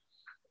hilarious.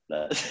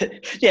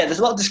 Yeah, there's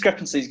a lot of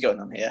discrepancies going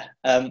on here.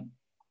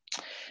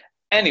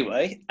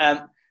 Anyway,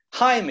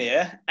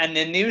 Hymir and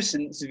the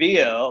nuisance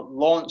Veer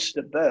launched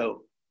the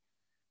boat.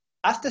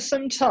 After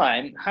some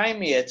time,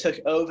 Hymir took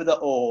over the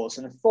oars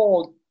and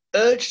Thor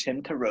urged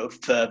him to row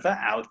further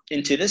out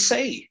into the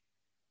sea.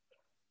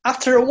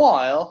 After a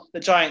while, the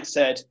giant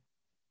said,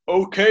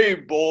 "Okay,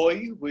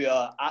 boy, we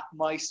are at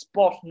my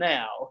spot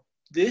now.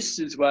 This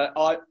is where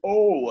I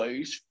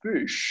always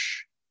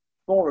fish."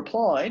 Thor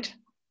replied,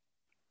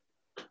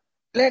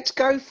 "Let's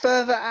go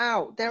further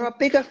out. There are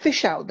bigger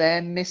fish out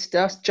there,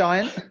 Mr.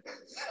 Giant."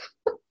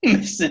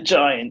 Mr.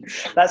 Giant.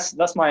 That's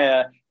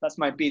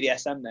my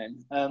BDSM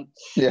name.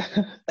 Yeah.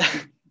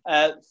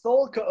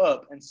 Thor got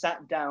up and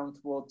sat down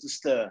towards the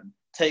stern,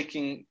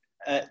 taking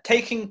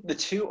the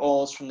two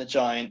oars from the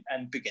giant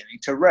and beginning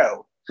to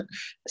row.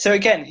 So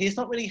again, he's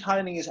not really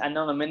hiding his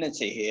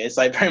anonymity here. It's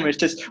like very much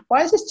just,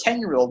 why is this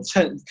 10-year-old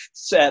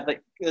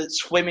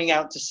swimming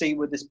out to sea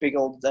with this big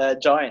old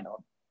giant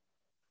on?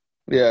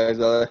 Yeah,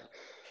 exactly.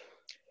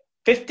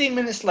 15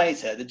 minutes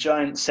later, the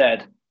giant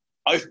said,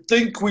 "I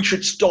think we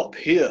should stop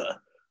here.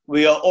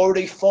 We are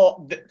already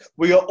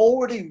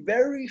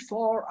very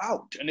far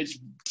out, and it's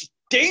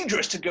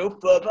dangerous to go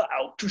further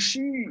out to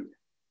sea."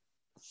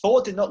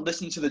 Thor did not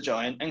listen to the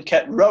giant and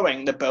kept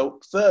rowing the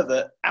boat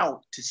further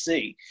out to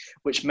sea,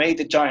 which made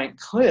the giant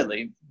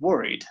clearly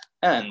worried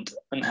and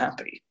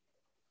unhappy.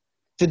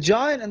 The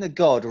giant and the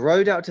god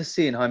rowed out to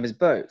sea in Hymir's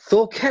boat.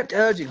 Thor kept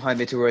urging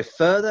Hymir to row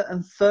further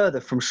and further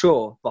from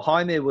shore, but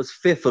Hymir was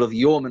fearful of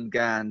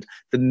Jormungand,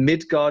 the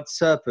Midgard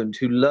serpent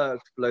who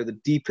lurked below the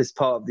deepest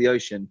part of the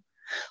ocean.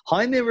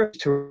 Hymir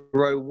refused to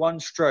row one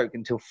stroke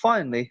until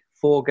finally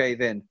Thor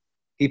gave in.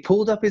 He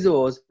pulled up his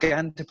oars,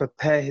 began to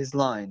prepare his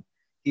line.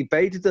 He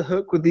baited the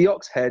hook with the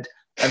ox head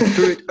and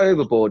threw it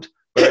overboard,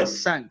 where it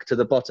sank to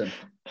the bottom.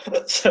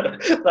 So,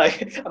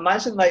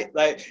 imagine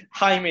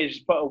Hymir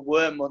just put a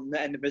worm on the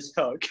end of his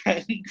hook,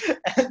 and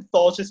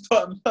Thor just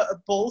put a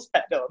bull's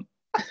head on.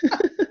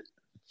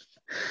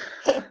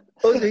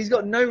 Also, he's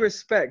got no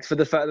respect for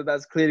the fact that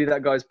that's clearly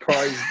that guy's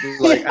prized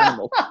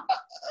animal.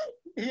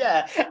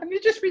 Yeah, and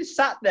he's just been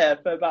sat there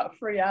for about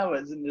 3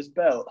 hours in this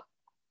boat,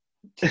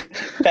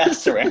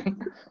 pestering.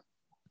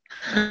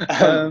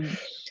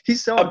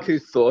 He's so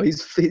uncouth, Thor.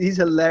 He's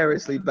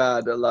hilariously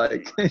bad at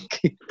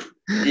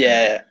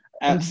Yeah,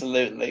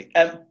 absolutely.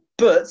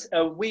 But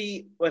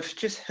we've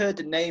just heard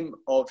the name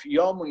of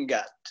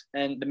Jormungand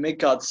and the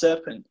Midgard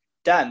serpent.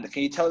 Dan,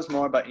 can you tell us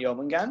more about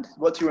Jormungand?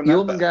 What do you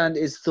remember? Jormungand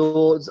is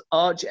Thor's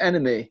arch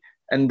enemy,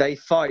 and they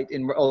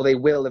they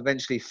will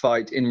eventually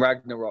fight in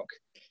Ragnarok.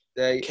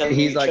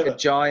 He's like a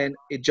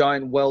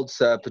giant world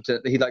serpent.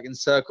 He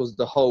encircles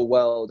the whole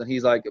world, and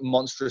he's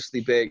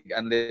monstrously big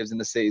and lives in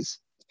the seas.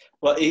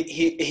 Well,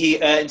 he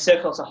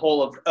encircles the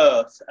whole of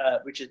Earth,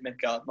 which is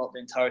Midgard, not the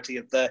entirety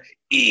of the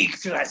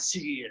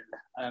Yggdrasil.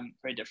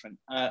 Very different.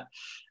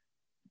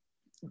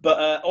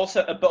 But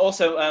also,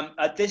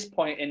 at this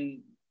point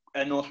in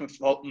Norse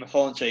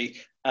mythology,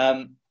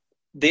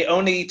 the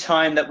only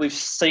time that we've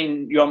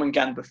seen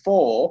Jormungand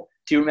before.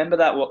 Do you remember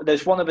that?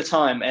 There's one other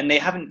time, and they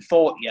haven't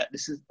fought yet.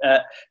 This is,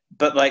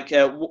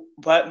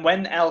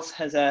 when else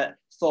has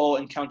Thor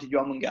encountered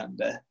Jormungand?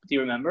 Do you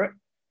remember it?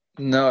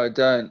 No, I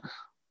don't.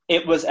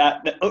 It was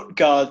at the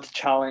Utgard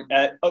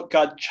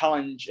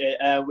challenge,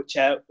 which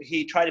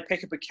he tried to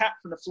pick up a cat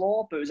from the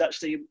floor, but it was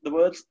actually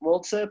the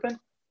world serpent.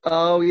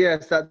 Oh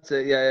yes, that's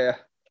it. Yeah.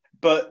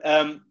 But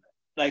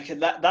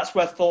that's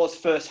where Thor's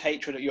first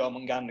hatred of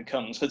Jormungandr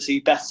comes, because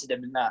he bested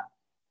him in that.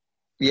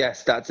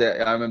 Yes, that's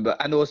it. I remember,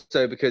 and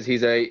also because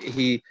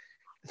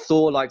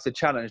Thor likes a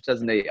challenge,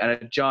 doesn't he? And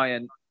a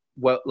giant,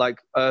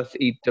 earth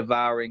eat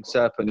devouring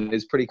serpent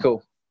is pretty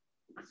cool.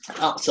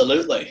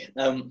 Absolutely.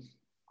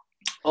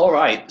 All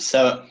right,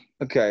 so.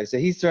 Okay, so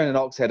he's throwing an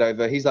ox head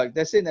over. He's like,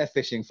 they're sitting there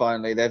fishing.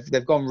 Finally,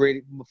 they've gone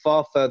really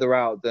far further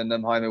out than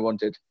Hymir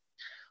wanted.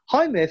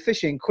 Hymir,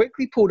 fishing,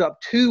 quickly pulled up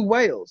 2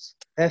 whales.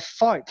 Their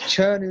fight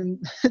churning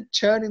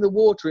the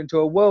water into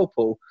a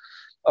whirlpool.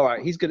 All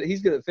right, he's good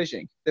at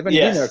fishing. They've only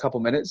been there a couple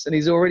minutes, and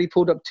he's already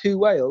pulled up 2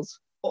 whales.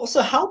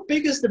 Also, how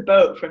big is the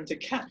boat for him to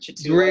catch a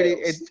 2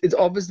 whales? It's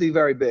obviously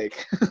very big.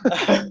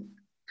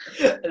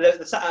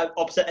 The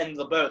opposite end of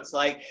the boat. It's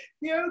like,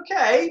 you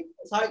okay?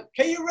 It's like,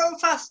 can you row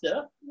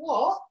faster?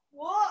 What?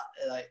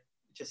 Like,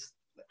 just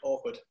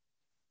awkward.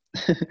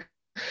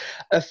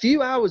 A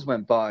few hours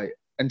went by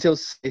until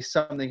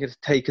something had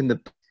taken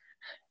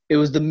It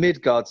was the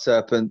Midgard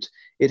serpent.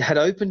 It had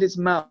opened its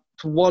mouth,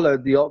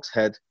 swallowed the ox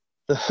head.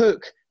 The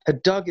hook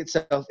had dug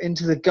itself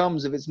into the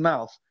gums of its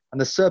mouth,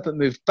 and the serpent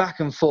moved back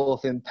and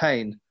forth in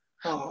pain.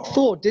 Oh.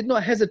 Thor did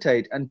not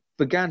hesitate and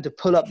began to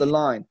pull up the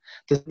line.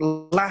 This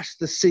lashed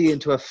the sea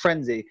into a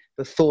frenzy,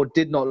 but Thor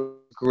did not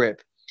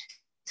grip.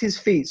 His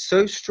feet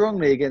so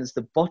strongly against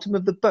the bottom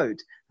of the boat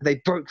that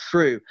they broke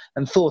through,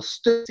 and Thor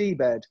stood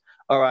seabed.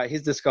 All right,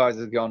 his disguise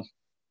is gone.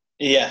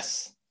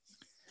 Yes.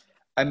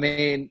 I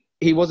mean,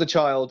 he was a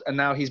child, and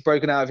now he's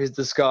broken out of his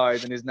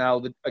disguise and is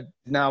now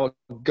a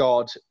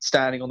god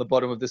standing on the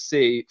bottom of the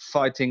sea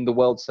fighting the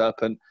world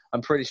serpent.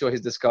 I'm pretty sure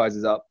his disguise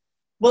is up.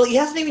 Well, he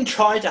hasn't even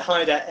tried to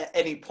hide at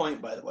any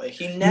point, by the way.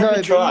 He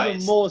never tries. But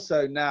even more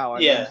so now.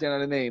 You know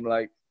what I mean?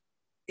 But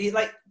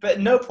at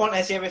no point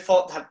has he ever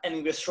thought to have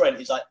any restraint.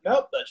 He's like,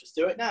 nope, let's just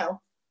do it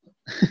now.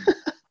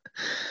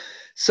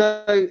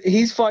 So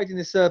he's fighting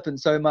the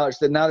serpent so much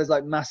that now there's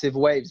like massive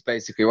waves,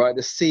 basically, right?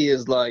 The sea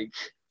is like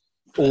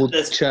all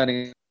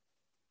churning.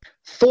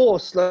 Thor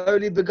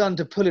slowly begun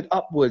to pull it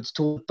upwards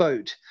toward the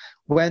boat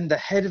when the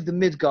head of the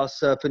Midgard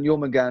serpent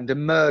Jormungandr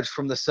emerged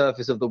from the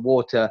surface of the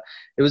water.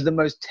 It was the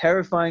most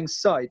terrifying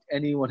sight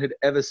anyone had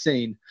ever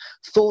seen.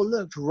 Thor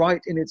looked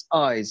right in its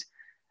eyes,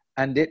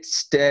 and it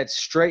stared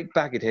straight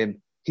back at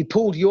him. He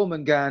pulled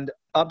Jormungandr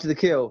up to the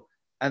kill,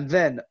 and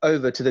then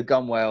over to the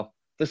gunwale.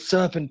 The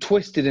serpent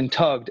twisted and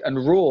tugged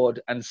and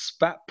roared and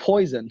spat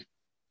poison.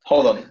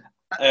 Hold on.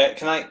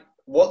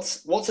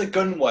 What's a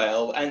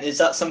gunwale, and is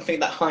that something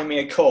that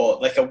Hymir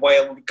caught, like a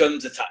whale with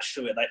guns attached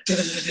to it, like?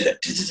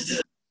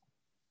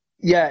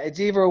 Yeah, it's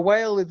either a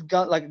whale with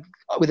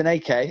with an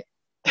AK,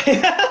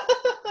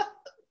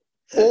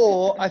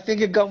 or I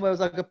think a gunwale is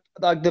like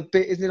the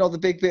bit, isn't it? On the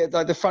big bit,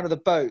 like the front of the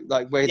boat,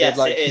 like where they've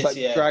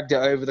dragged it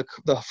over the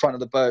front of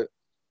the boat.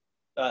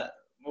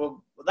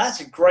 Well,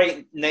 that's a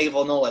great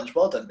naval knowledge.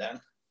 Well done,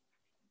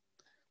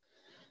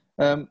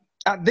 Dan.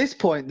 At this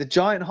point, the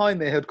giant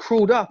Hymir had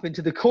crawled up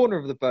into the corner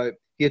of the boat.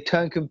 He had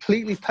turned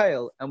completely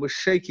pale and was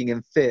shaking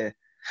in fear.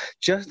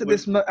 Just at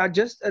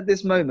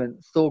this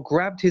moment, Thor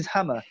grabbed his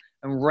hammer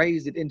and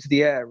raised it into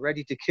the air,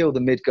 ready to kill the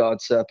Midgard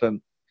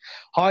serpent.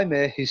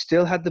 Hymir, who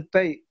still had the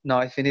bait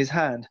knife in his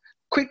hand,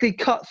 quickly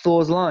cut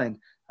Thor's line,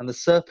 and the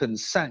serpent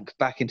sank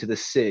back into the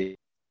sea.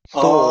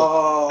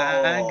 Thor,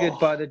 angered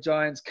by the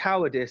giant's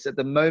cowardice at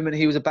the moment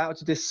he was about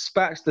to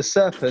dispatch the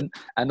serpent,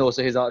 and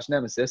also his arch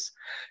nemesis,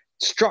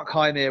 struck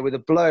Hymir with a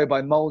blow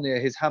by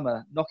Mjolnir, his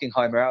hammer, knocking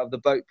Hymir out of the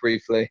boat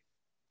briefly.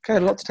 Okay, a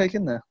lot to take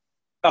in there.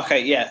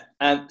 Okay, yeah.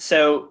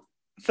 So,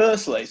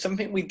 firstly,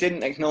 something we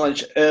didn't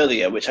acknowledge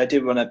earlier, which I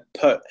did want to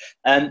put,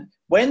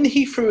 when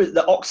he threw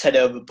the ox head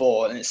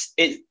overboard, and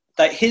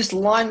his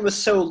line was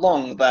so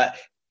long that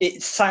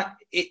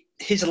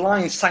his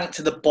line sank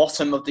to the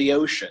bottom of the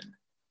ocean.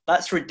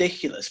 That's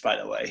ridiculous, by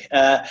the way.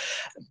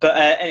 But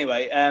a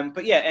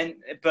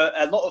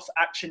lot of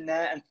action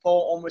there, and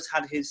Thor almost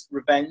had his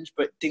revenge,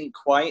 but didn't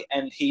quite,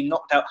 and he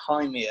knocked out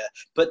Hymir.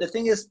 But the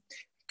thing is,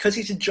 because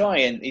he's a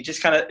giant, he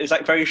just it was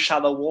like very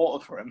shallow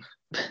water for him.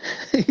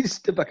 He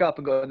stood back up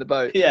and got in the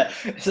boat. Yeah,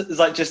 it's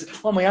like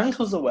my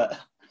ankles are wet.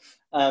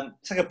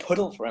 It's like a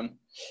puddle for him.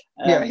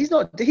 He's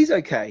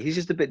okay. He's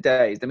just a bit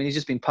dazed. I mean, he's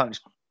just been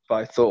punched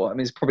by Thor. I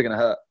mean, it's probably going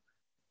to hurt.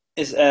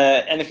 Is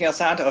anything else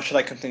to add, or should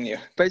I continue?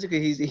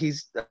 Basically,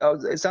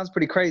 it sounds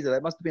pretty crazy. There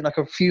must have been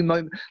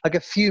a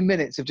few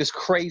minutes of just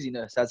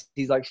craziness as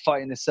he's like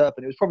fighting this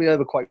serpent. It was probably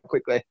over quite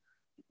quickly.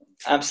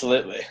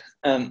 Absolutely.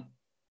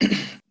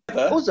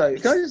 Also,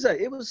 can I just say,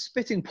 it was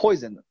spitting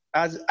poison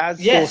as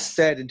Thor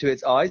stared into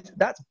its eyes.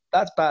 That's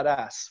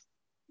badass.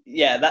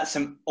 Yeah, that's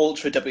some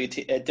ultra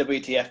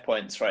WTF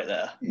points right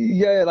there.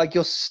 Yeah, like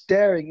you're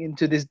staring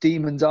into this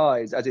demon's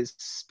eyes as it's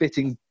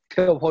spitting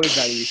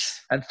poison at you,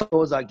 and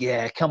Thor's like,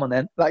 "Yeah, come on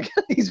then." Like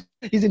he's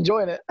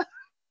enjoying it.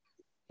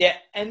 Yeah,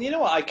 and you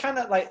know what? I kind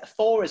of like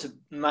Thor is a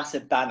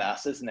massive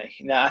badass, isn't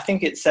he? You know, I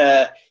think it's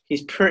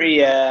he's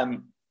pretty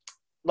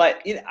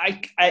like you know,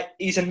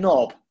 he's a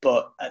knob,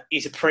 but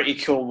he's a pretty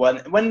cool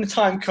one. When the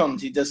time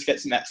comes, he does get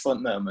some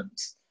excellent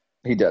moments.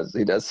 He does.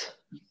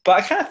 But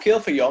I kind of feel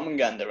for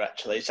Jormungandr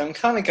actually, so I'm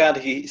kind of glad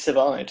he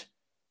survived.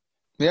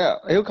 Yeah,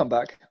 he'll come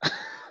back.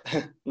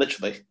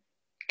 Literally,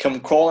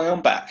 come crawling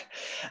on back.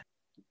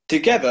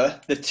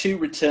 Together, the two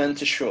return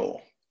to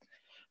shore.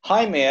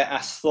 Hymir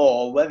asks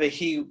Thor whether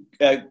he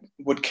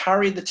would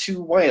carry the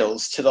two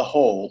whales to the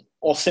hall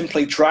or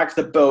simply drag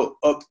the boat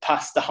up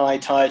past the high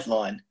tide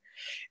line.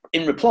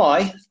 In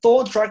reply,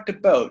 Thor dragged the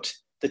boat,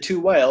 the two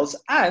whales,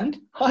 and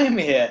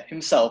Hymir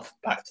himself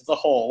back to the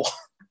hall.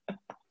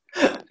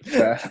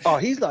 Yeah. Oh,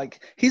 he's like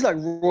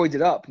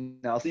roided up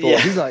now, Thor. Yeah.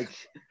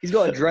 He's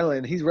got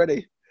adrenaline. He's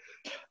ready.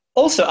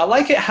 Also, I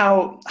like it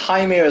how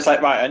Hymir is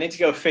like, right, I need to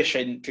go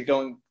fishing to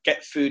go and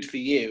get food for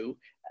you.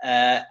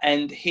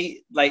 And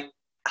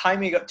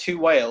Hymir got two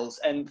whales,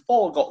 and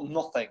Thor got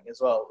nothing as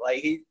well. Like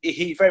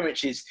he very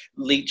much is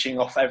leeching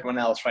off everyone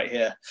else right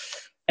here.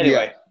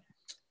 Anyway,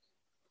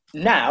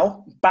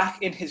 Now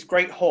back in his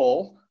great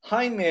hall,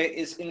 Hymir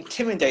is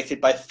intimidated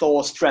by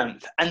Thor's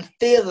strength and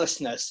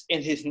fearlessness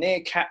in his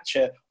near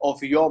capture of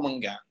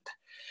Jormungand.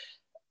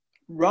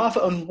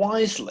 Rather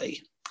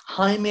unwisely,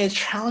 Hymir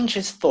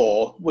challenges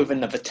Thor with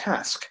another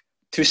task: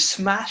 to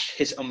smash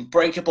his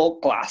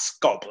unbreakable glass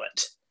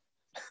goblet.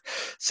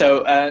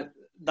 So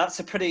that's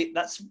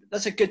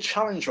a good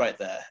challenge right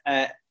there.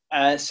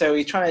 So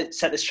he's trying to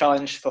set this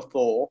challenge for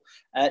Thor.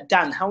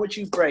 Dan, how would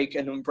you break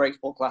an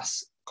unbreakable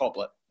glass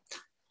goblet?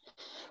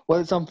 Well,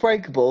 it's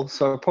unbreakable,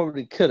 so I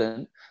probably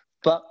couldn't.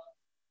 But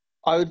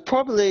I would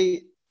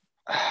probably...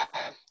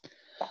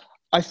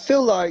 I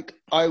feel like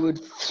I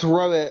would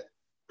throw it,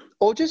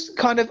 or just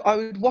kind of, I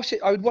would wash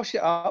it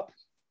up,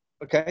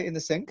 okay, in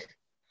the sink.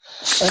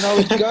 And I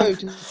would go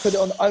to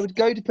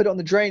put it on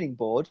the draining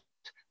board,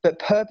 but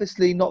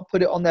purposely not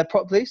put it on there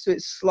properly, so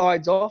it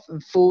slides off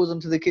and falls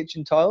onto the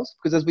kitchen tiles,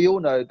 because as we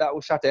all know, that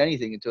will shatter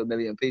anything into a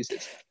million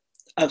pieces.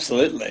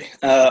 Absolutely.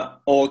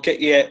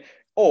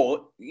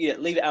 Or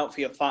leave it out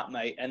for your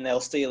flatmate and they'll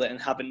steal it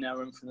and have it in their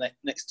room for the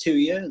next 2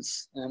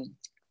 years.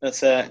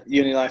 That's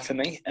uni life for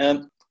me.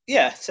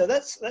 So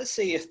let's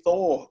see if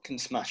Thor can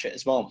smash it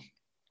as well.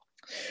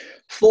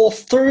 Thor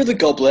threw the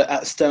goblet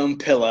at stone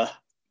pillar,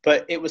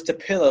 but it was the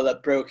pillar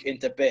that broke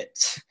into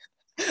bits.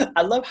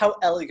 I love how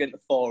elegant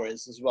Thor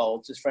is as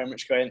well, just very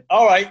much going,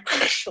 all right,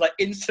 like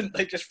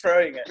instantly just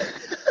throwing it.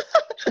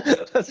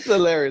 That's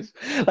hilarious.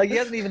 Like, he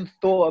hasn't even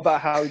thought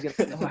about how he's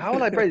going to, how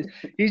will I break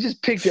this? He's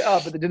just picked it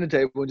up at the dinner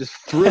table and just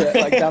threw it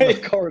like down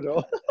the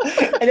corridor.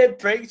 And it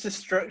breaks the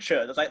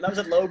structure. It's like, that was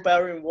a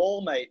low-bearing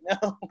wall, mate.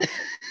 No.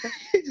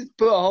 He just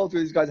put a hole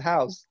through this guy's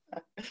house.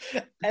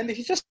 And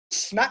he just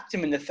smacked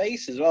him in the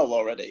face as well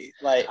already.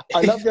 Like,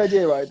 I love the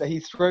idea, right, that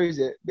he throws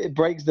it, it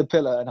breaks the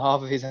pillar and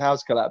half of his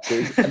house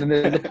collapses. And then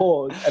there's a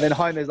pause. And then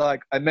Heine's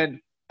like, I meant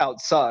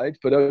outside,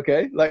 but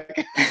okay.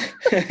 Like,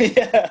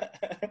 yeah.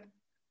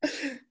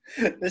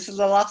 This is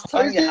the last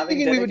time you're having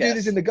dinner. We would do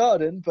this in the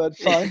garden, but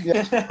fine.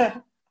 Yeah.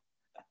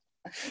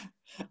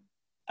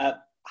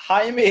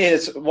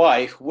 Hymir's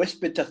wife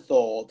whispered to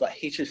Thor that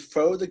he should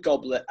throw the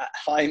goblet at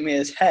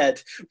Hymir's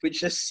head,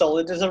 which is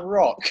solid as a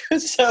rock.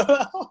 So,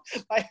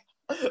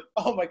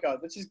 oh my god,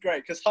 this is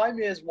great, because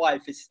Hymir's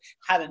wife has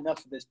had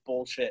enough of this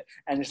bullshit,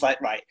 and it's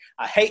like, right,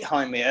 I hate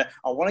Hymir,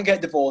 I want to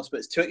get divorced, but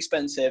it's too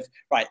expensive.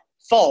 Right,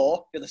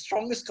 Thor, you're the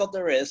strongest god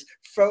there is,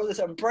 throw this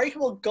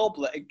unbreakable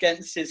goblet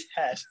against his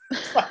head.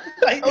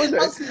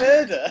 That's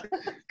murder.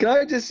 Can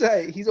I just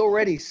say, he's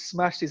already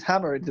smashed his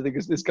hammer into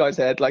this guy's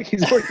head, like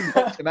he's already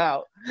knocked him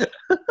out.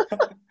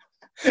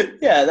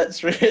 Yeah,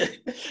 that's really,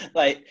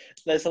 like,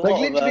 there's a lot of...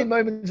 literally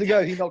moments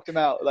ago, he knocked him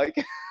out, like...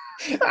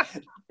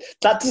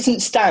 That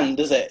doesn't stand,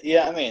 does it?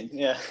 Yeah, I mean,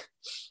 yeah.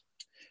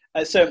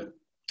 So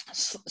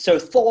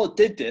Thor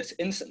did this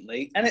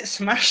instantly, and it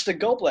smashed the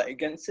goblet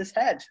against his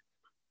head.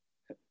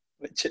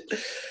 But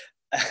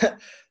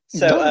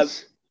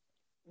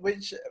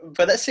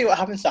let's see what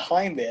happens to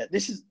Hymir.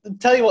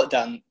 Tell you what,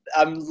 Dan,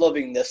 I'm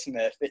loving this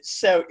myth.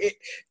 It's so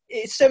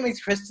many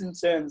twists and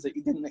turns that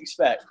you didn't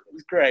expect. It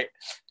was great.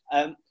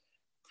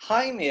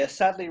 Hymir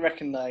sadly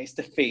recognized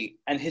defeat,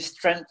 and his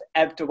strength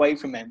ebbed away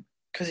from him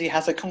because he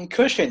has a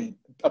concussion,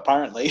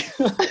 apparently.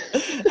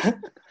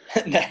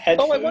 I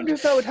wonder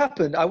if that would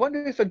happen. I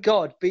wonder if a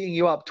god beating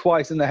you up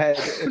twice in the head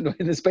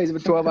in the space of a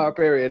 12-hour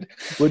period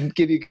would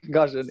give you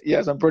concussion.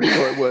 Yes, I'm pretty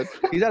sure it would.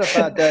 He's had a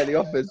bad day at the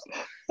office.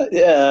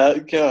 Yeah,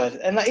 God.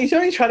 And he's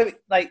only trying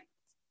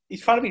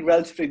to be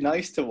relatively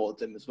nice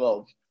towards him as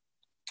well.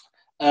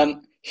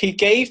 He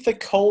gave the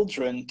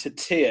cauldron to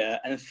Tyr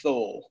and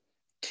Thor.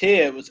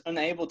 Tyr was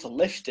unable to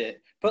lift it,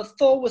 but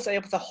Thor was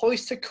able to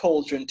hoist the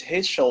cauldron to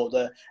his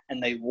shoulder,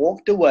 and they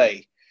walked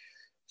away.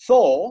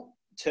 Thor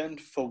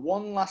turned for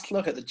one last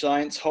look at the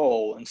giant's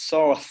hall and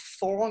saw a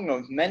throng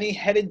of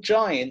many-headed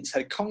giants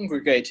had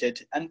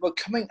congregated and were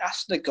coming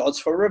after the gods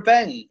for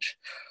revenge.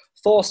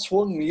 Thor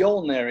swung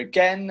Mjolnir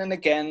again and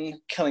again,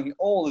 killing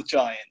all the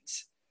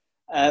giants.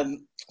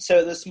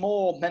 So there's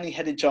more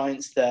many-headed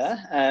giants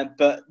there,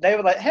 but they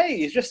were like, "Hey,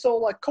 he's just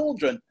all like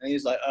cauldron," and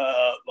he's like,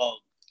 "Well,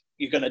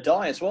 you're gonna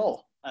die as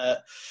well."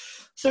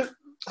 So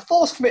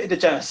Thor's committed a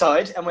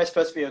genocide, and we're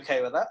supposed to be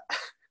okay with that.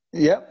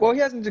 Yeah, well, he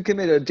hasn't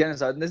committed a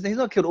genocide. He's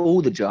not killed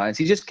all the giants.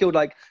 He just killed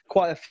like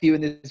quite a few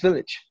in this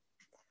village.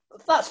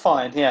 That's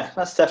fine. Yeah,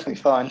 that's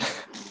definitely fine.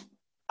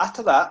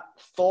 After that,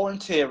 Thor and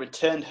Tyr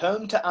returned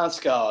home to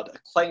Asgard,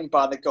 acclaimed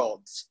by the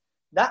gods.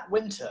 That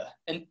winter,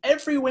 and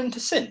every winter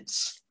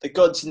since, the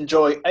gods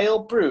enjoy ale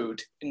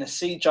brewed in the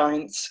sea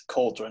giant's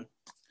cauldron.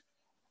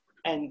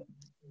 And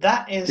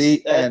that is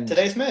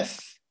today's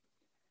myth.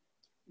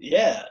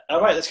 Yeah.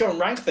 All right, let's go and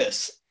rank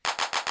this.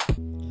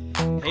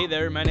 Hey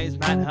there, my name is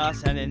Matt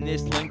Huss, and in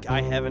this link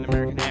I have an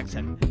American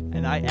accent,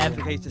 and I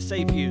advocate the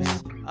safe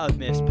use of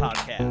Myths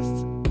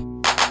podcasts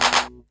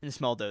in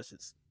small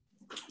doses.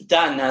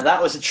 Dan, now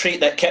that was a treat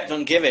that kept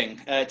on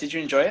giving. Did you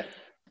enjoy it?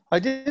 I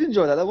did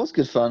enjoy that. That was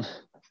good fun.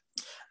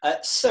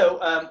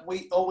 So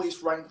we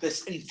always rank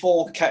this in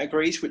 4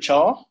 categories, which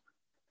are?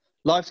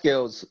 Life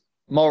skills,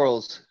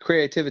 morals,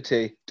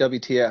 creativity,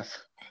 WTF.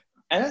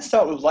 And let's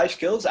start with life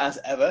skills, as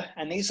ever.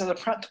 And these are the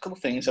practical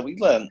things that we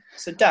learn.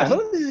 So, Dan. I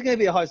thought this is going to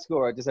be a high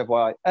score, just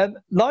FYI.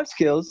 Life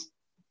skills,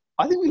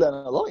 I think we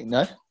learned a lot, you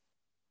know?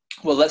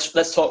 Well,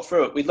 let's talk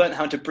through it. We learned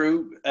how to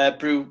brew ale.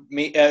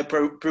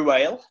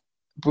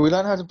 We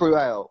learned how to brew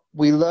ale.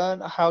 We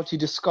learned how to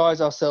disguise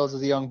ourselves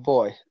as a young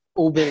boy,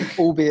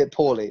 albeit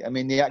poorly. I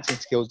mean, the acting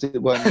skills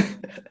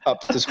weren't up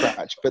to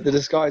scratch, but the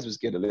disguise was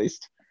good at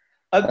least.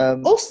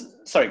 Also,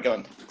 sorry,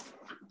 go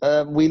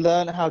on. We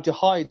learned how to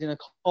hide in a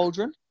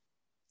cauldron.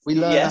 We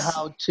learned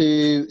how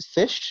to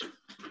fish.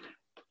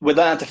 We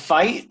learned how to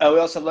fight. We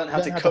also learned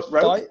how to cut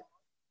rope.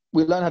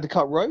 We learned how to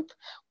cut rope.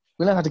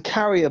 We learned how to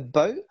carry a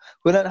boat.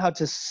 We learned how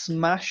to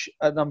smash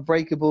an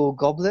unbreakable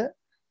goblet.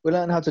 We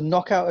learned how to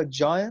knock out a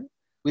giant.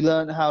 We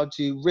learned how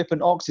to rip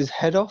an ox's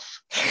head off.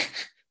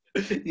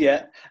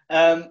 Yeah.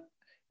 And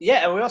we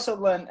also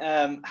learned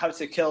how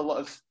to kill a lot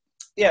of...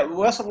 Yeah,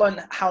 we also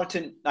learned how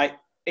to like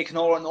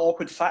ignore an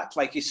awkward fact.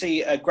 Like you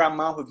see a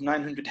grandma with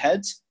 900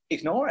 heads,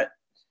 ignore it.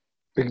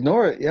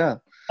 Ignore it, yeah.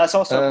 That's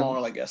also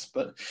moral, I guess.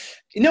 But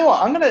you know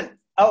what? I'm going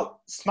to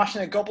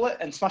smashing a goblet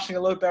and smashing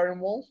a load-bearing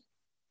wall.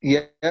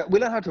 Yeah, we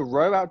learned how to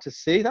row out to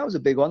sea. That was a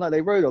big one. Like,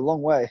 they rowed a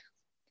long way.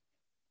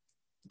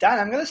 Dan,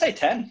 I'm going to say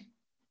 10.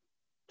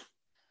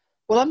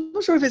 Well, I'm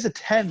not sure if it's a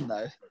 10,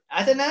 though.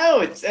 I don't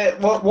know. It's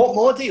what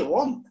more do you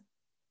want?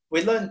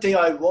 We learned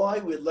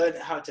DIY. We learned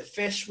how to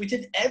fish. We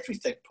did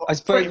everything. I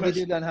suppose we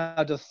did learn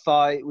how to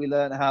fight. We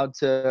learned how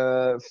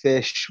to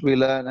fish. We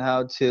learned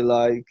how to,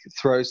 like,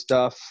 throw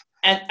stuff.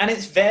 And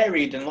it's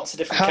varied in lots of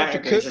different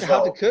categories as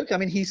well. How to cook. I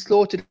mean, he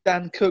slaughtered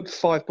and cooked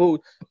 5 bulls.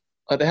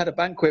 They had a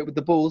banquet with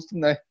the bulls,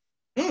 didn't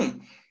they?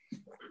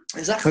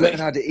 Exactly. We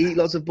learned how to eat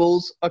lots of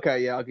bulls.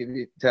 Okay, yeah, I'll give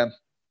you 10.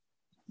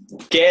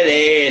 Get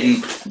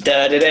in.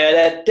 Da, da,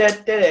 da, da,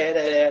 da,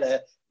 da, da.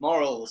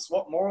 Morals.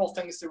 What moral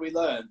things did we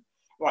learn?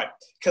 Right,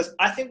 because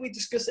I think we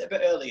discussed it a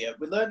bit earlier.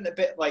 We learned a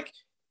bit like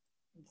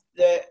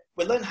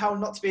we learned how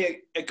not to be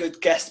a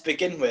good guest to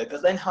begin with,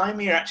 but then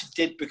Jaime actually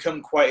did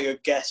become quite a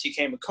good guest. He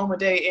came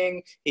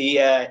accommodating. He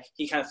kind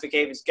of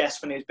forgave his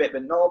guests when he was a bit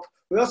of a knob.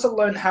 We also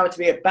learned how to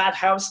be a bad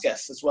house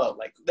guest as well.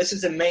 Like, this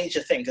is a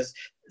major thing because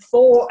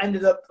Thor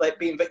ended up like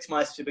being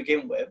victimized to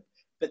begin with,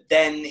 but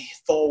then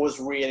Thor was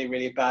really,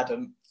 really bad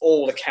on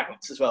all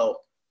accounts as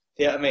well.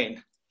 You know what I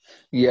mean?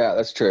 Yeah,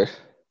 that's true.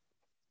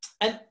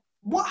 And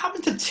what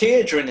happened to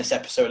Tyr during this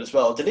episode as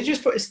well? Did he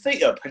just put his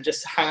feet up and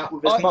just hang out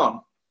with his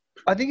mum?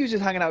 I think he was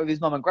just hanging out with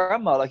his mum and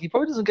grandma. Like, he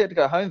probably doesn't get to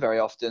go home very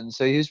often,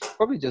 so he was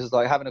probably just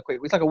like having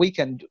it's like a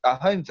weekend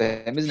at home for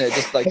him, isn't it?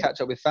 Just like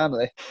catch up with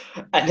family.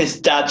 And his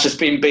dad's just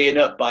been beaten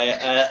up by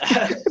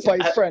by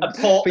his friend, a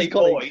portly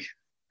boy.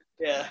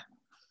 Yeah.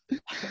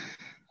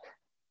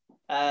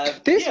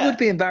 This would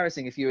be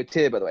embarrassing if you were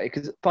Tyr, by the way,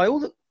 because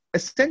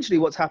essentially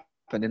what's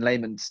happened in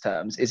layman's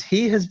terms is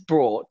he has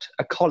brought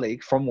a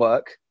colleague from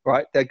work,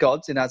 right? They're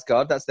gods in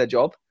Asgard. That's their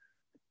job.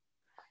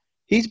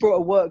 He's brought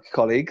a work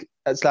colleague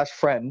 /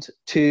 friend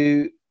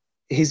to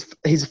his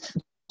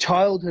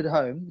childhood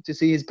home to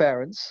see his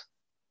parents,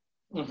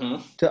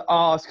 to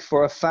ask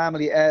for a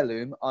family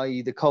heirloom,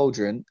 i.e. the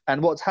cauldron.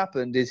 And what's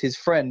happened is his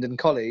friend and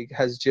colleague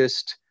has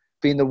just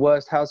been the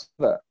worst house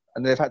ever,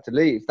 and they've had to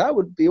leave. That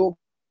would be awkward.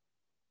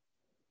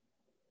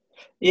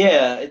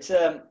 Yeah, it's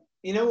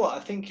you know what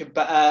I think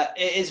about.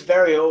 It is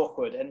very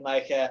awkward, and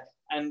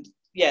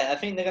yeah, I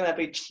think they're going to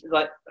be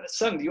like,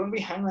 son, do you want to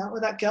be hanging out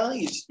with that guy?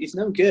 He's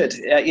no good.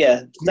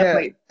 Yeah,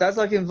 definitely. Yeah, that's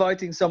like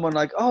inviting someone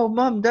like, oh,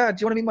 mum, dad,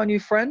 do you want to meet my new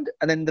friend?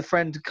 And then the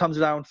friend comes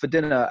around for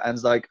dinner and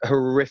is like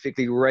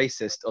horrifically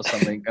racist or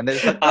something. And they're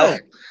just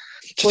like,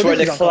 just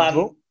wearing a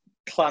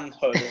clan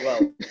hood as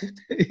well.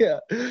 Yeah.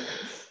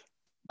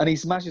 And he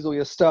smashes all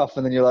your stuff,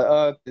 and then you're like,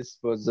 oh, this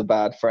was a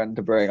bad friend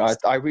to bring.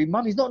 I read,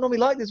 mum, he's not normally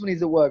like this when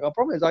he's at work. I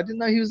promise. I didn't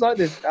know he was like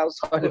this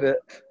outside of it.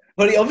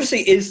 But he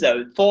obviously is,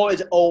 though. Thor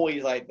is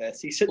always like this.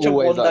 He's such a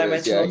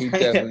one-dimensional. Yeah, he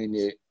definitely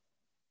knew.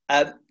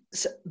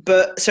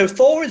 So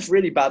Thor is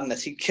really bad in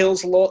this. He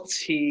kills lots.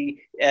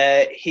 He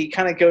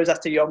kind of goes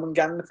after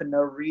Jormungandr for no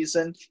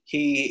reason.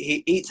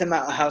 He eats him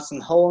out of house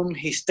and home.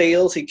 He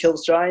steals. He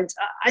kills giants.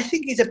 I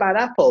think he's a bad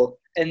apple,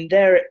 and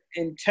there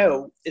in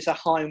tow is a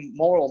high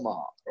moral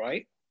mark,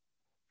 right?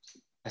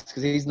 That's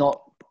because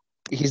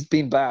he's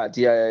been bad.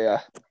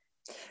 Yeah.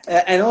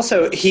 And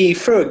also, he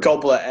threw a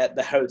goblet at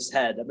the host's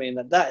head. I mean,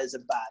 that is a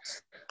bad.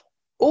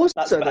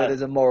 Also,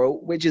 there's a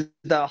moral, which is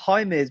that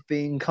Jaime is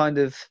being kind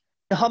of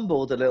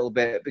humbled a little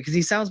bit because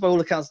he sounds by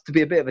all accounts to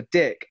be a bit of a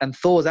dick, and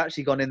Thor's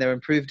actually gone in there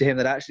and proved to him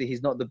that actually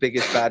he's not the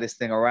biggest baddest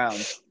thing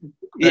around.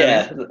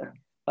 Yeah,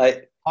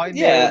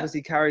 Jaime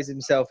obviously carries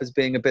himself as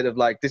being a bit of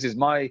like, this is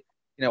my,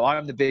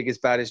 I'm the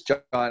biggest baddest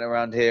giant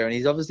around here, and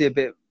he's obviously a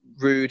bit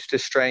rude to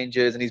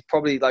strangers, and he's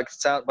probably by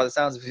the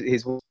sounds of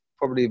his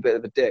probably a bit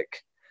of a dick,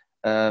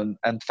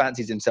 and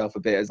fancies himself a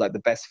bit as like the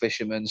best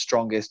fisherman,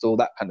 strongest, all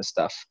that kind of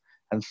stuff.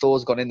 And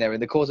Thor's gone in there in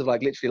the course of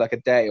like literally like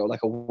a day or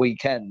like a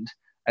weekend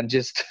and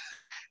just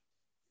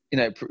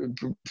I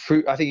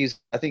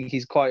think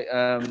he's quite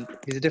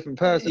he's a different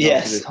person.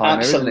 Yes, this Jaime,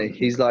 absolutely. Isn't he?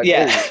 He's like,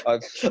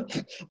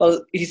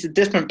 well, he's a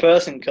different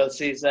person because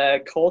his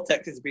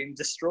cortex is being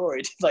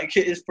destroyed. Like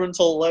his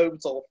frontal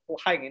lobes all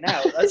hanging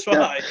out. That's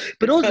why.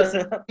 But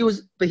also,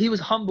 he was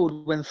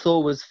humbled when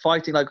Thor was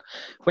fighting. Like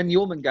when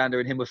Jormungandr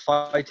and him were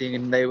fighting,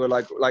 and they were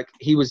like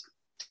he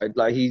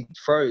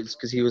froze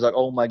because he was like,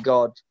 oh my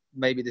god,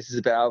 maybe this is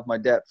a bit out of my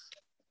depth.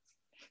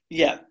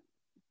 Yeah.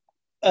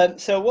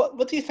 So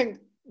what do you think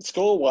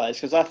score-wise?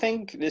 Because I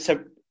think to be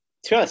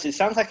honest, it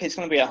sounds like it's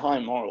going to be a high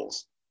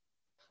morals.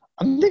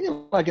 I'm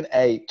thinking like an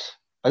 8.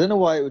 I don't know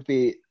why it would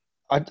be.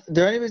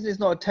 The only reason it's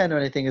not a 10 or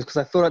anything is because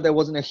I feel like there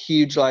wasn't a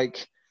huge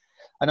like.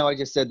 I know I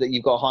just said that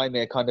you've got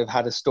Jaime kind of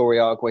had a story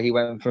arc where he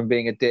went from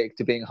being a dick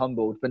to being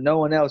humbled, but no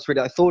one else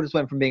really. I thought just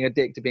went from being a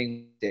dick to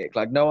being a dick.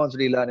 Like no one's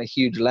really learned a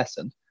huge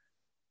lesson.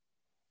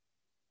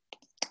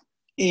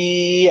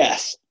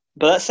 Yes,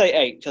 but let's say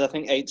 8 because I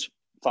think 8's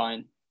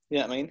fine. You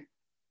know what I mean?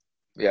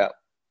 Yeah.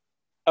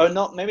 Oh,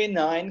 not maybe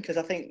 9 because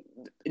I think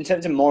in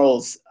terms of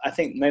morals, I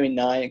think maybe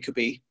 9 it could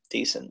be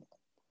decent.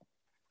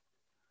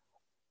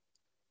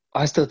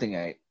 I still think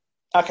 8.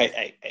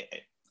 Okay,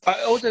 8.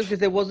 Also, because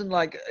there wasn't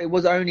like it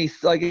was only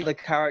like the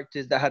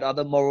characters that had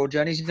other moral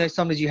journeys.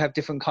 Sometimes you have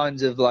different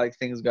kinds of like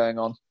things going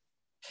on.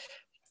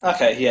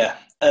 Okay, yeah.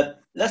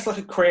 Let's look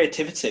at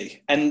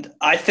creativity, and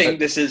I think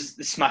this is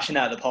smashing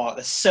out of the park.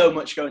 There's so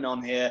much going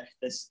on here.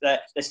 There's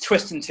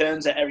twists and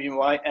turns at every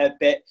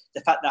bit.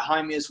 The fact that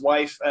Jaime's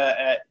wife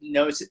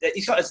knows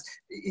he's got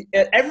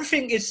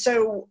everything is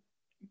so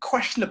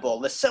questionable.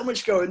 There's so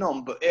much going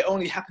on, but it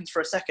only happens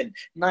for a second.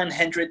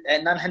 900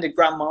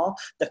 grandma.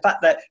 The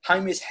fact that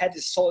Jaime's head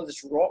is solid as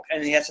rock,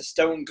 and he has a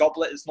stone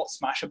goblet that's not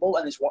smashable,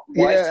 and his wife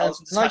tells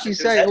him to smash it to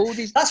his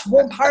head. That's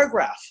one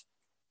paragraph.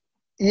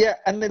 Yeah,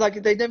 and they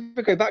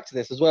never go back to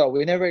this as well.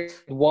 We never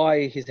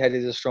why his head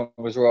is as strong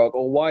as rock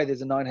or why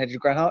there's a 900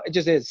 grandma. It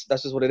just is.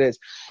 That's just what it is.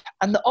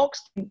 And the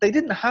ox, they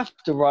didn't have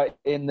to write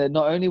in that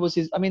not only was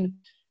his. I mean,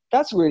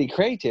 that's really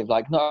creative.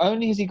 Like, not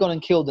only has he gone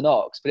and killed an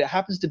ox, but it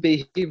happens to be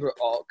his favorite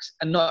ox.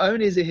 And not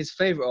only is it his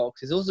favorite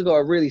ox, he's also got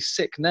a really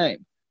sick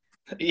name.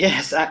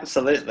 Yes,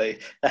 absolutely.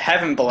 The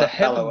Heaven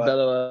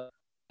Bellower.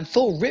 And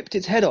Thor ripped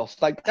its head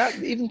off. Like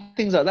that, even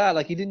things like that.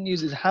 Like he didn't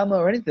use his hammer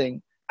or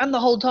anything. And the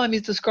whole time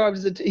he's described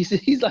as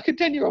he's like a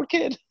 10-year-old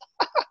kid.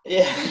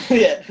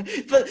 yeah.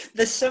 But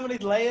there's so many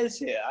layers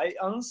here. I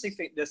honestly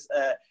think this.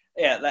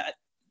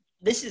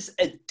 This is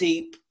a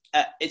deep.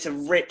 It's a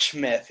rich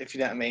myth, if you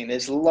know what I mean.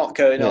 There's a lot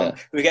going on.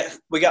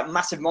 We got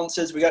massive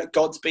monsters. We got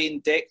gods being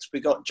dicks.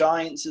 We got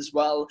giants as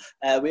well.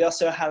 We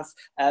also have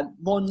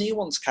more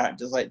nuanced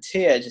characters like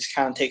Tyr just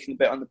kind of taking a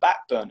bit on the back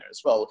burner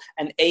as well,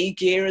 and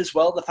Aegir as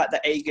well. The fact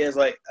that Aegir is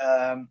like,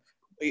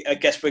 I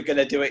guess we're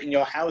gonna do it in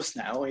your house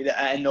now,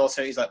 and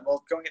also he's like,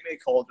 well, go and get me a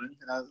cauldron,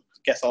 and I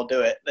guess I'll do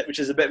it, which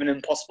is a bit of an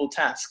impossible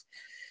task.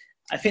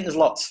 I think there's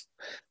lots.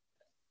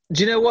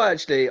 Do you know what?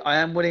 Actually, I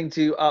am willing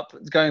to up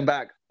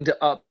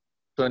to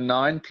a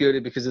 9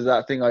 purely because of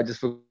that thing I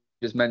just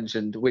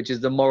mentioned, which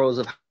is the morals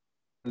of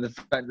the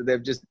fact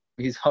that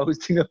he's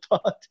hosting a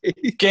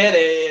party. Get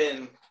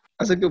in.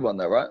 That's a good one,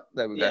 though, right?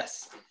 There we go.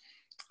 Yes.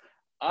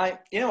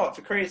 You know what?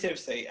 For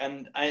creativity,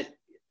 and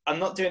I'm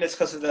not doing this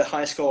because of the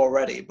high score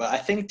already, but I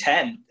think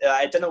 10.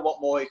 I don't know what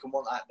more you can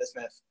want out of this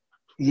myth.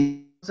 Yeah.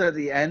 So at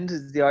the end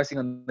is the icing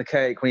on the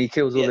cake when he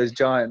kills all those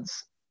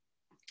giants.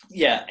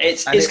 Yeah,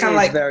 it's kind of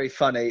like very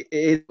funny. It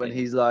is when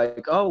he's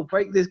like, "Oh,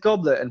 break this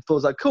goblet," and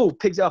Thor's like, "Cool,"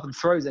 picks it up and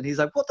throws it. And he's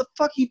like, "What the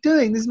fuck are you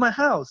doing? This is my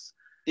house."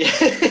 Yeah,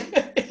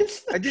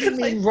 I didn't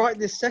mean right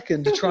this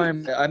second to try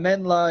and. I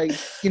meant like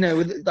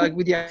with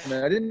the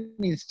animal. I didn't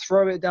mean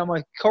throw it down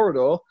my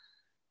corridor.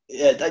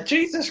 Yeah,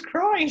 Jesus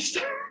Christ.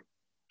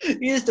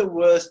 He is the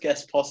worst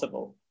guest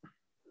possible.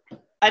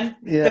 And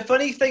the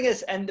funny thing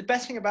is, and the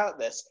best thing about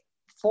this,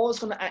 Thor's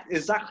going to act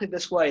exactly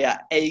this way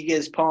at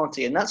Aegir's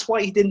party, and that's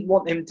why he didn't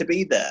want him to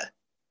be there.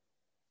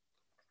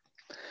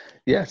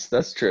 Yes,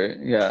 that's true.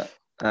 Yeah.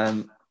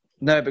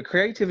 No, but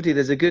creativity,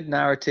 there's a good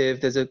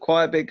narrative. There's a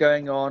quiet bit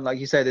going on. Like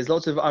you say, there's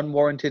lots of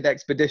unwarranted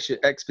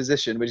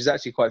exposition, which is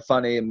actually quite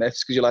funny in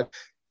Myths because you're like,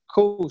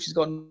 cool, she's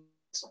got...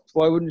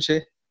 Why wouldn't she?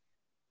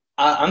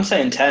 I'm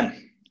saying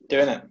 10.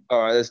 Doing it.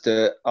 All right, let's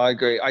do it. I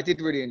agree. I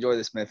did really enjoy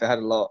this Myth. It had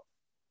a lot.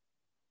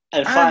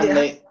 And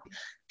finally...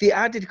 The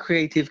added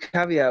creative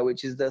caveat,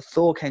 which is that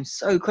Thor came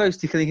so close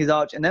to killing his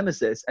arch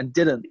nemesis and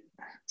didn't.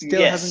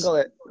 Still hasn't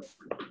got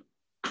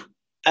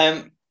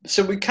it.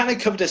 So we kind of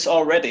covered this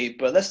already,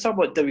 but let's talk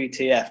about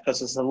WTF because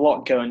there's a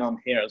lot going on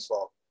here as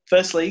well.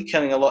 Firstly,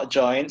 killing a lot of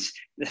giants.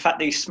 The fact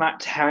that he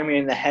smacked Harry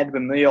in the head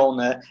with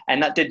Mjolnir,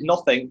 and that did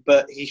nothing,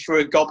 but he threw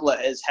a goblet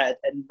at his head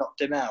and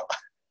knocked him out.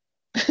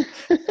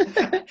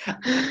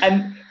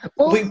 And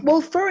throwing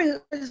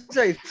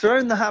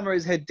the hammer at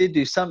his head did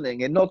do something.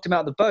 It knocked him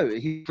out the boat.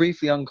 He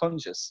briefly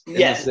unconscious.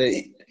 Yes,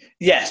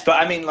 but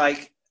I mean,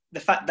 like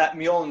the fact that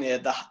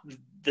Mjolnir,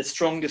 the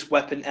strongest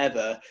weapon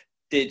ever,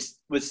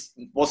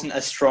 wasn't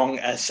as strong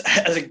as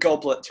a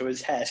goblet to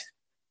his head.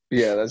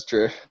 Yeah, that's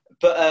true.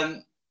 But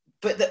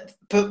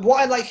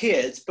what I like here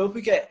is both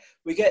we get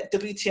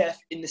WTF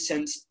in the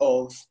sense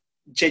of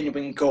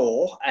genuine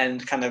gore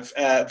and kind of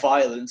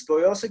violence, but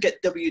we also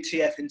get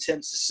WTF in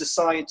terms of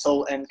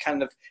societal and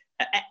kind of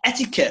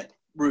etiquette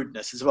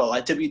rudeness as well,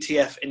 like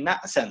WTF in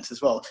that sense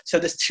as well. So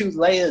there's two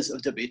layers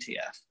of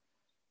WTF.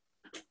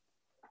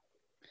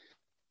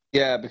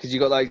 Yeah, because you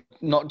got like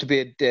not to be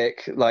a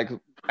dick, like,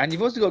 and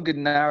you've also got a good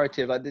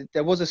narrative. Like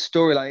there was a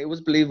storyline; it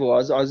was believable. I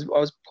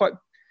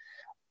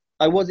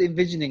was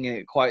envisioning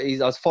it quite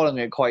easy. I was following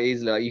it quite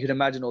easily. Like you could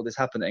imagine all this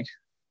happening.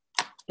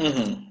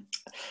 Mm-hmm.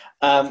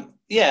 And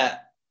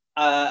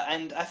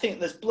I think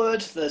there's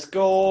blood, there's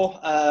gore,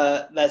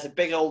 there's a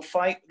big old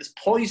fight, there's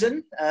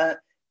poison, I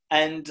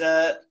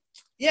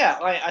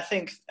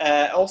think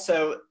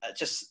also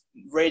just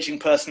raging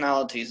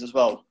personalities as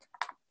well.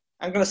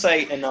 I'm going to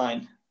say a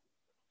 9.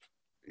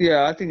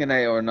 Yeah, I think an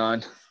 8 or a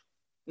 9.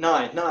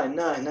 9.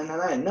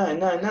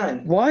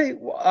 Why?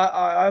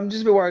 I'm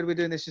just a bit worried we're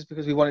doing this just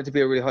because we want it to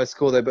be a really high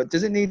score, though. But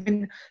does it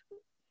need...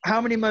 How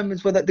many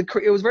moments were that?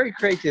 It was very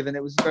creative and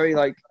it was very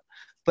like...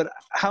 But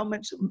how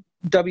much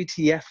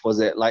WTF was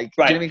it? Like, do you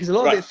know what I mean? Because a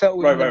lot of it felt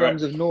within the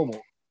realms of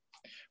normal.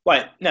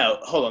 Right, no,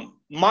 hold on.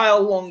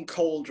 Mile-long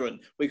cauldron.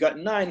 We got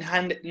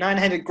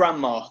nine-headed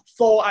grandma.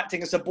 Thor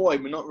acting as a boy.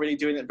 We're not really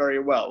doing it very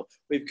well.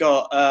 We've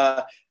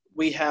got...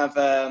 we have...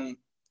 the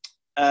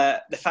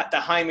fact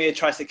that Heimir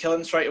tries to kill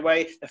him straight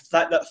away, the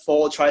fact that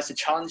Thor tries to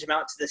challenge him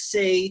out to the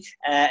sea.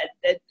 I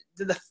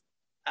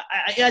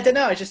don't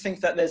know. I just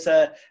think that there's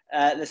a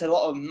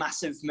lot of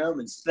massive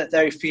moments, that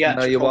very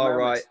theatrical. No, you are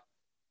moments. right.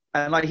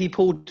 And like he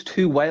pulled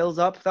 2 whales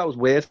up. That was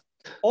weird.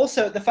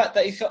 Also, the fact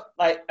that he's got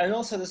and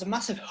also there's a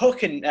massive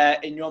hook in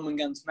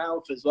Jormungand's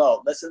mouth as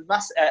well. There's a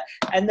mass,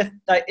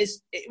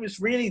 it was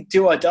really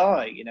do or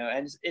die, you know,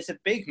 and it's a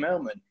big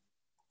moment.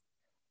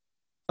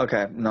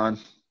 Okay, 9.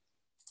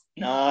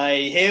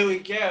 Here we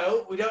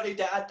go. We don't need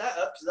to add that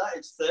up, so that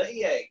is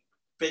 38.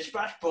 Bish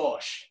bash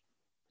bosh.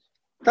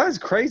 That is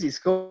crazy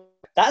score.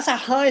 That's our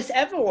highest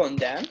ever one,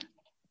 Dan.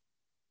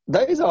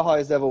 That is our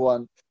highest ever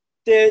one.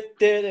 Hey.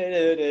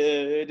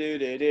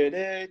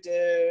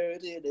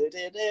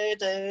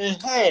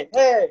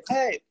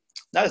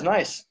 That was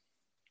nice.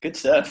 Good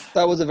stuff.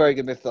 That was a very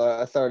good myth.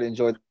 I thoroughly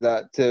enjoyed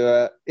that.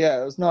 It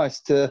was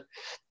nice it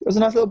was a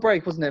nice little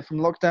break, wasn't it, from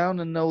lockdown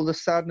and all the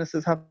sadness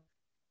that's happened.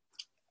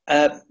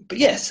 But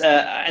yes,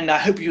 and I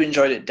hope you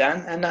enjoyed it,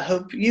 Dan, and I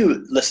hope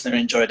you, listener,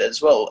 enjoyed it as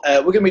well.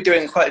 We're going to be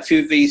doing quite a few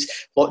of these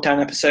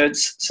lockdown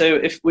episodes,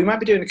 so we might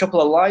be doing a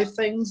couple of live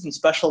things and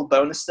special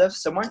bonus stuff,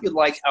 so why don't you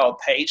like our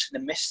page, The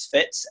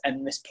Misfits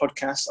and Miss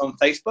Podcast on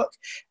Facebook,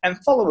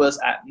 and follow us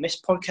at Miss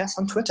Podcast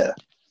on Twitter.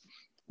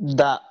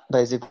 That,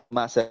 basically,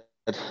 Matt said.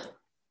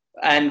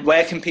 And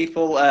where can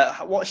people,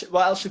 what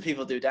else should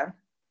people do, Dan?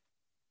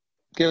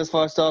 Give us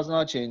 5 stars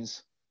on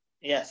iTunes.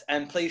 Yes,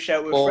 and please share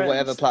it with friends. Or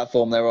whatever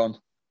platform they're on.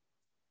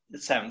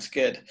 That sounds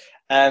good.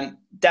 Dan,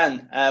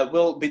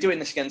 we'll be doing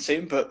this again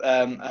soon, but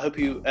I hope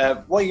you...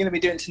 what are you going to be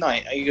doing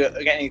tonight? Are you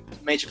getting any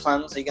major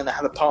plans? Are you going to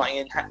have a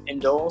party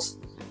indoors?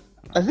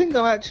 I think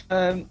I'm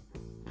actually...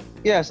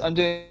 yes, I'm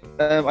doing...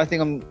 I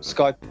think I'm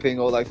Skyping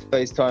or like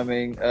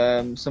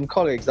FaceTiming some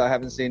colleagues that I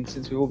haven't seen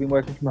since we've all been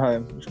working from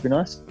home, which would be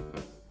nice.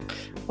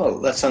 Well,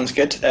 that sounds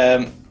good.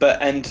 Well,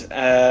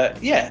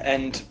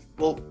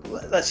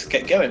 let's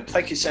get going.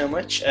 Thank you so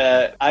much.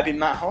 I've been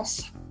Matt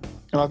Hoss.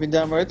 And I've been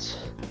Dan Rhodes.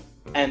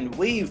 And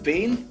we've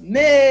been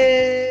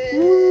Myths.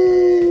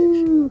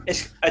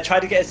 I tried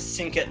to get us to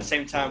sync at the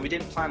same time. We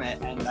didn't plan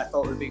it, and I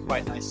thought it would be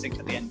quite nice sync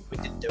at the end. We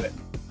didn't do it.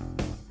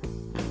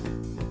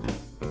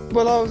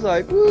 Well, I was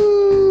like,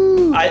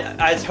 woo!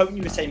 I was hoping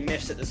you would say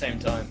Myths at the same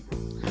time.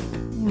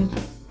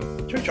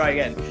 Should we try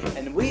again?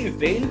 And we've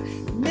been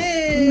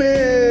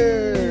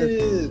Myths.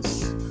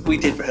 We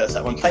did rehearse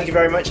that one. Thank you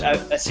very much.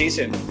 I'll see you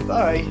soon.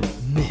 Bye.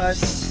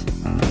 Myths.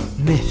 Bye.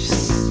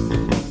 Myths.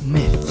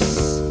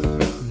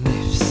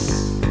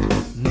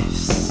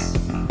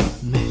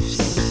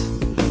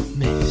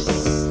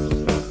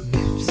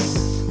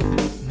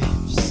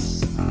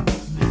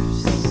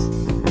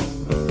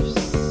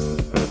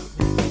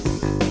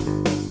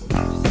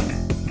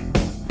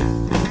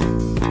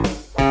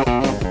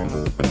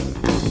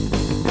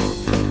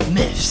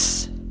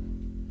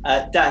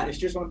 Dan, if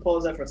you just want to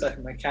pause there for a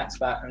second, my cat's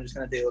back. I'm just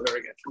going to deal with her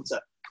again. One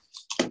sec.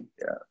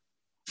 Yeah.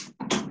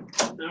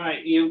 All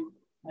right, you.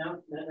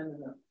 No.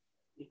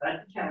 You've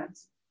had the cat.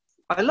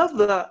 I love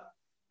that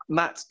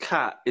Matt's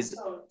cat is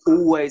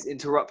always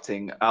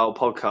interrupting our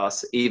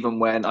podcast, even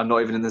when I'm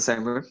not even in the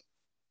same room.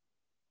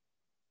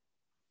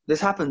 This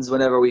happens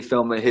whenever we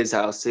film at his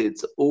house.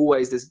 It's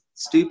always this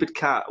stupid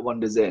cat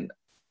wanders in.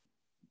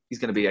 He's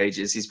going to be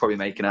ages. He's probably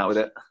making out with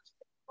it.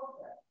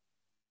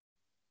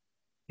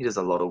 He does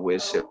a lot of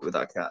weird shit with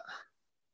that cat.